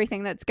because of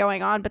everything that's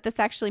going on, but this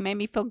actually made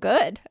me feel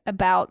good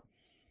about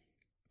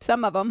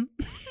some of them.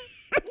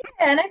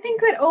 Yeah, and I think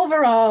that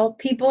overall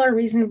people are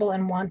reasonable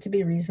and want to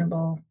be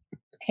reasonable,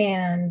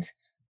 and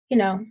you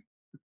know,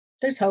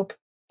 there's hope.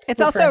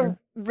 It's also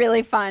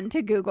really fun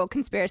to Google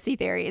conspiracy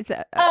theories.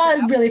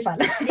 Really fun.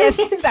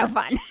 It's so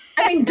fun.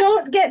 I mean,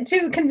 don't get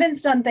too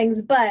convinced on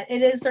things, but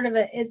it is sort of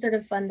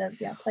fun to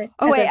play.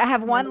 Oh wait, I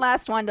have one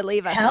last one to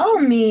leave us.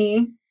 Tell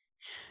me.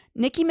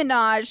 Nicki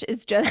Minaj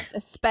is just a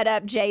sped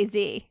up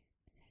Jay-Z.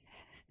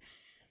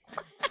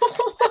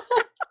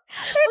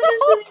 There's a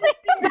whole thing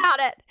about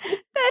it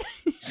that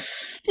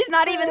she's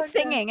not even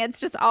singing. It's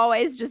just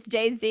always just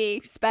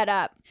Jay-Z sped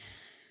up.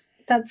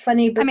 That's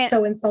funny, but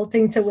so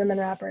insulting to women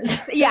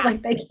rappers. Yeah.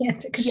 Like they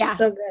can't, because she's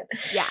so good.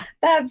 Yeah.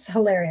 That's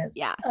hilarious.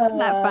 Yeah. Isn't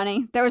that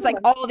funny? There was like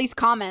all these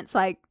comments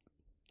like,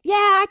 yeah,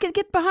 I could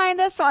get behind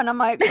this one. I'm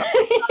like,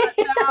 oh,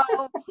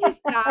 no, please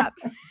stop.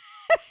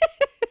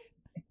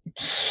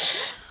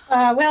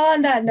 Well,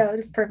 on that note,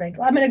 it's perfect.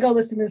 I'm going to go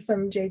listen to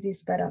some Jay-Z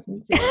sped up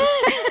and see.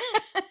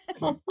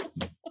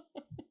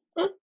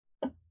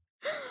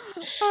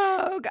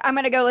 Oh, I'm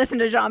going to go listen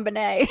to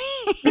JonBenet.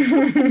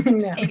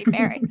 Katy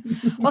Perry.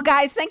 Well,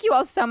 guys, thank you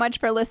all so much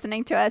for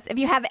listening to us. If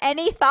you have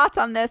any thoughts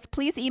on this,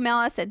 please email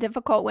us at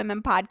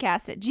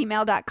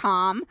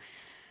difficultwomenpodcast@gmail.com.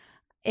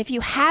 If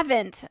you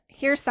haven't,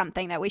 here's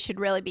something that we should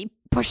really be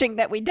pushing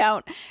that we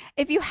don't.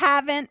 If you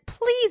haven't,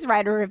 please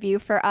write a review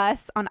for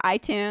us on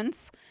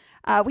iTunes.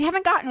 We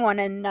haven't gotten one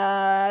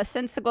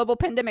since the global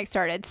pandemic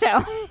started,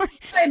 so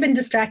I've been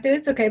distracted.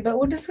 It's okay, but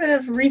we'll just kind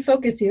of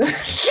refocus you.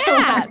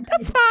 Yeah,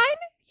 that's fine.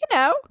 You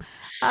know.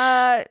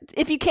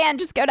 If you can,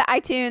 just go to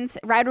iTunes,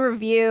 write a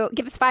review,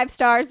 give us 5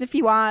 stars if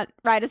you want,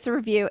 write us a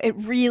review. It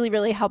really,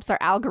 really helps our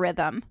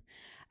algorithm.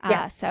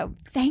 Yes. So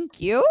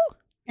thank you.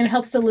 And it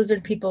helps the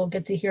lizard people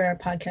get to hear our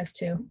podcast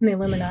too, and the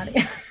Illuminati.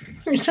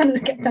 We're just trying to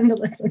get them to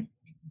listen.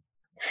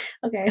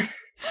 Okay.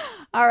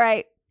 All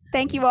right.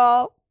 Thank you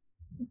all.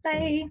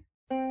 Bye.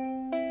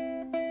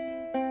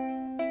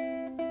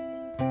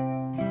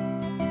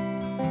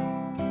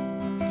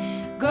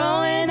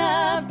 Growing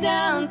up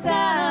down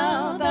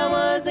south, I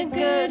was a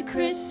good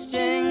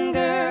Christian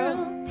girl.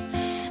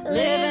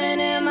 Living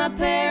in my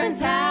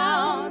parents'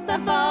 house, I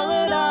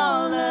followed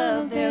all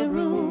of their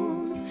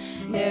rules.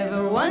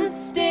 Never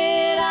once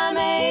did I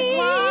make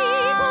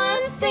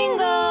one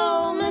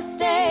single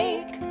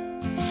mistake.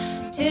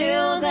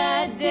 Till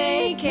that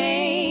day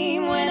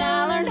came when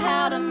I learned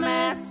how to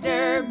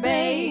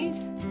masturbate.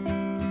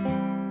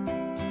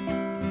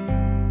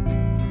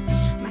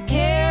 My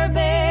Care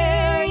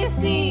Bear, you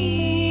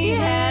see,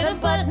 had a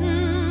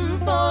button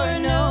for a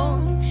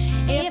nose.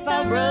 If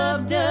I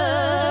rubbed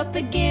up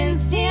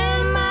against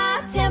him,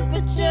 my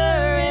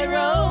temperature it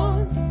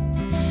rose.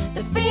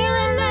 The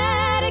feeling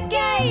that it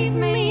gave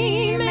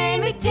me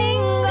made me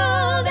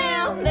tingle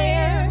down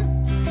there.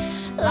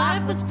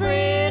 Life was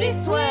pretty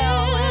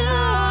swell when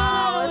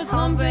I was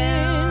humping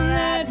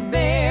that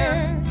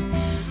bear.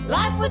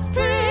 Life was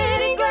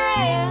pretty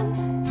grand,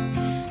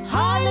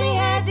 hardly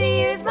had to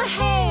use my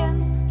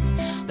hands.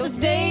 Those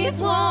days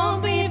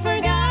won't be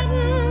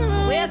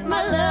forgotten, with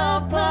my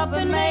love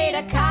puppet made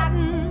of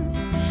cotton.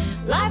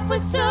 Life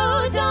was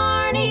so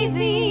darn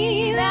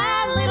easy,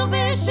 that little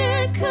bear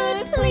sure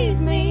could please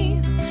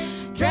me.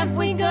 Dreamt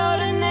we'd go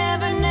to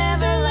Never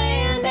Never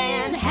Land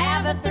and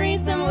have a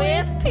threesome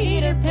with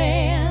Peter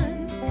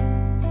Pan.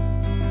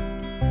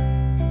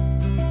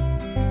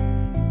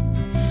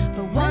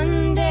 But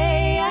one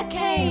day I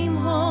came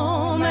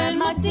home and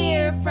my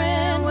dear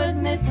friend was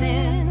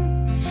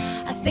missing.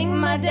 I think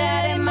my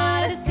daddy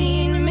might have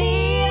seen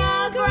me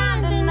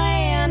grinding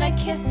and a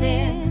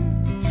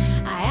kissing.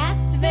 I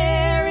asked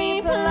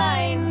very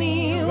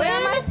politely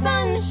where my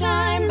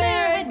sunshine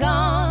bear had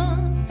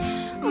gone.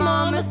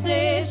 Mama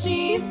said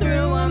she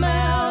threw him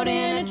out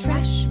in a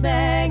trash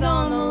bag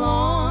on the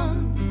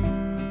lawn.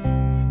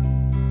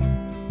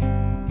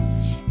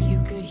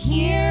 You could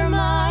hear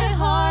my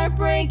heart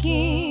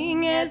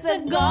breaking as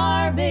the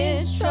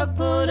garbage truck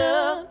pulled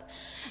up.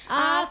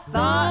 I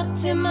thought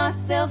to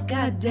myself,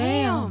 God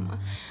damn,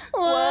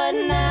 what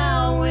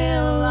now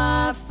will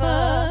I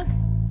fuck?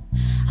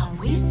 I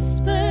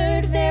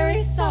whispered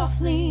very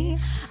softly,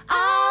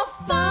 I'll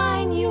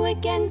find you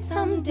again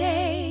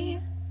someday.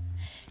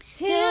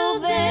 Till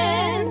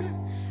then,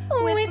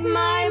 with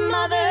my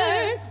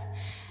mother's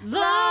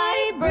violin.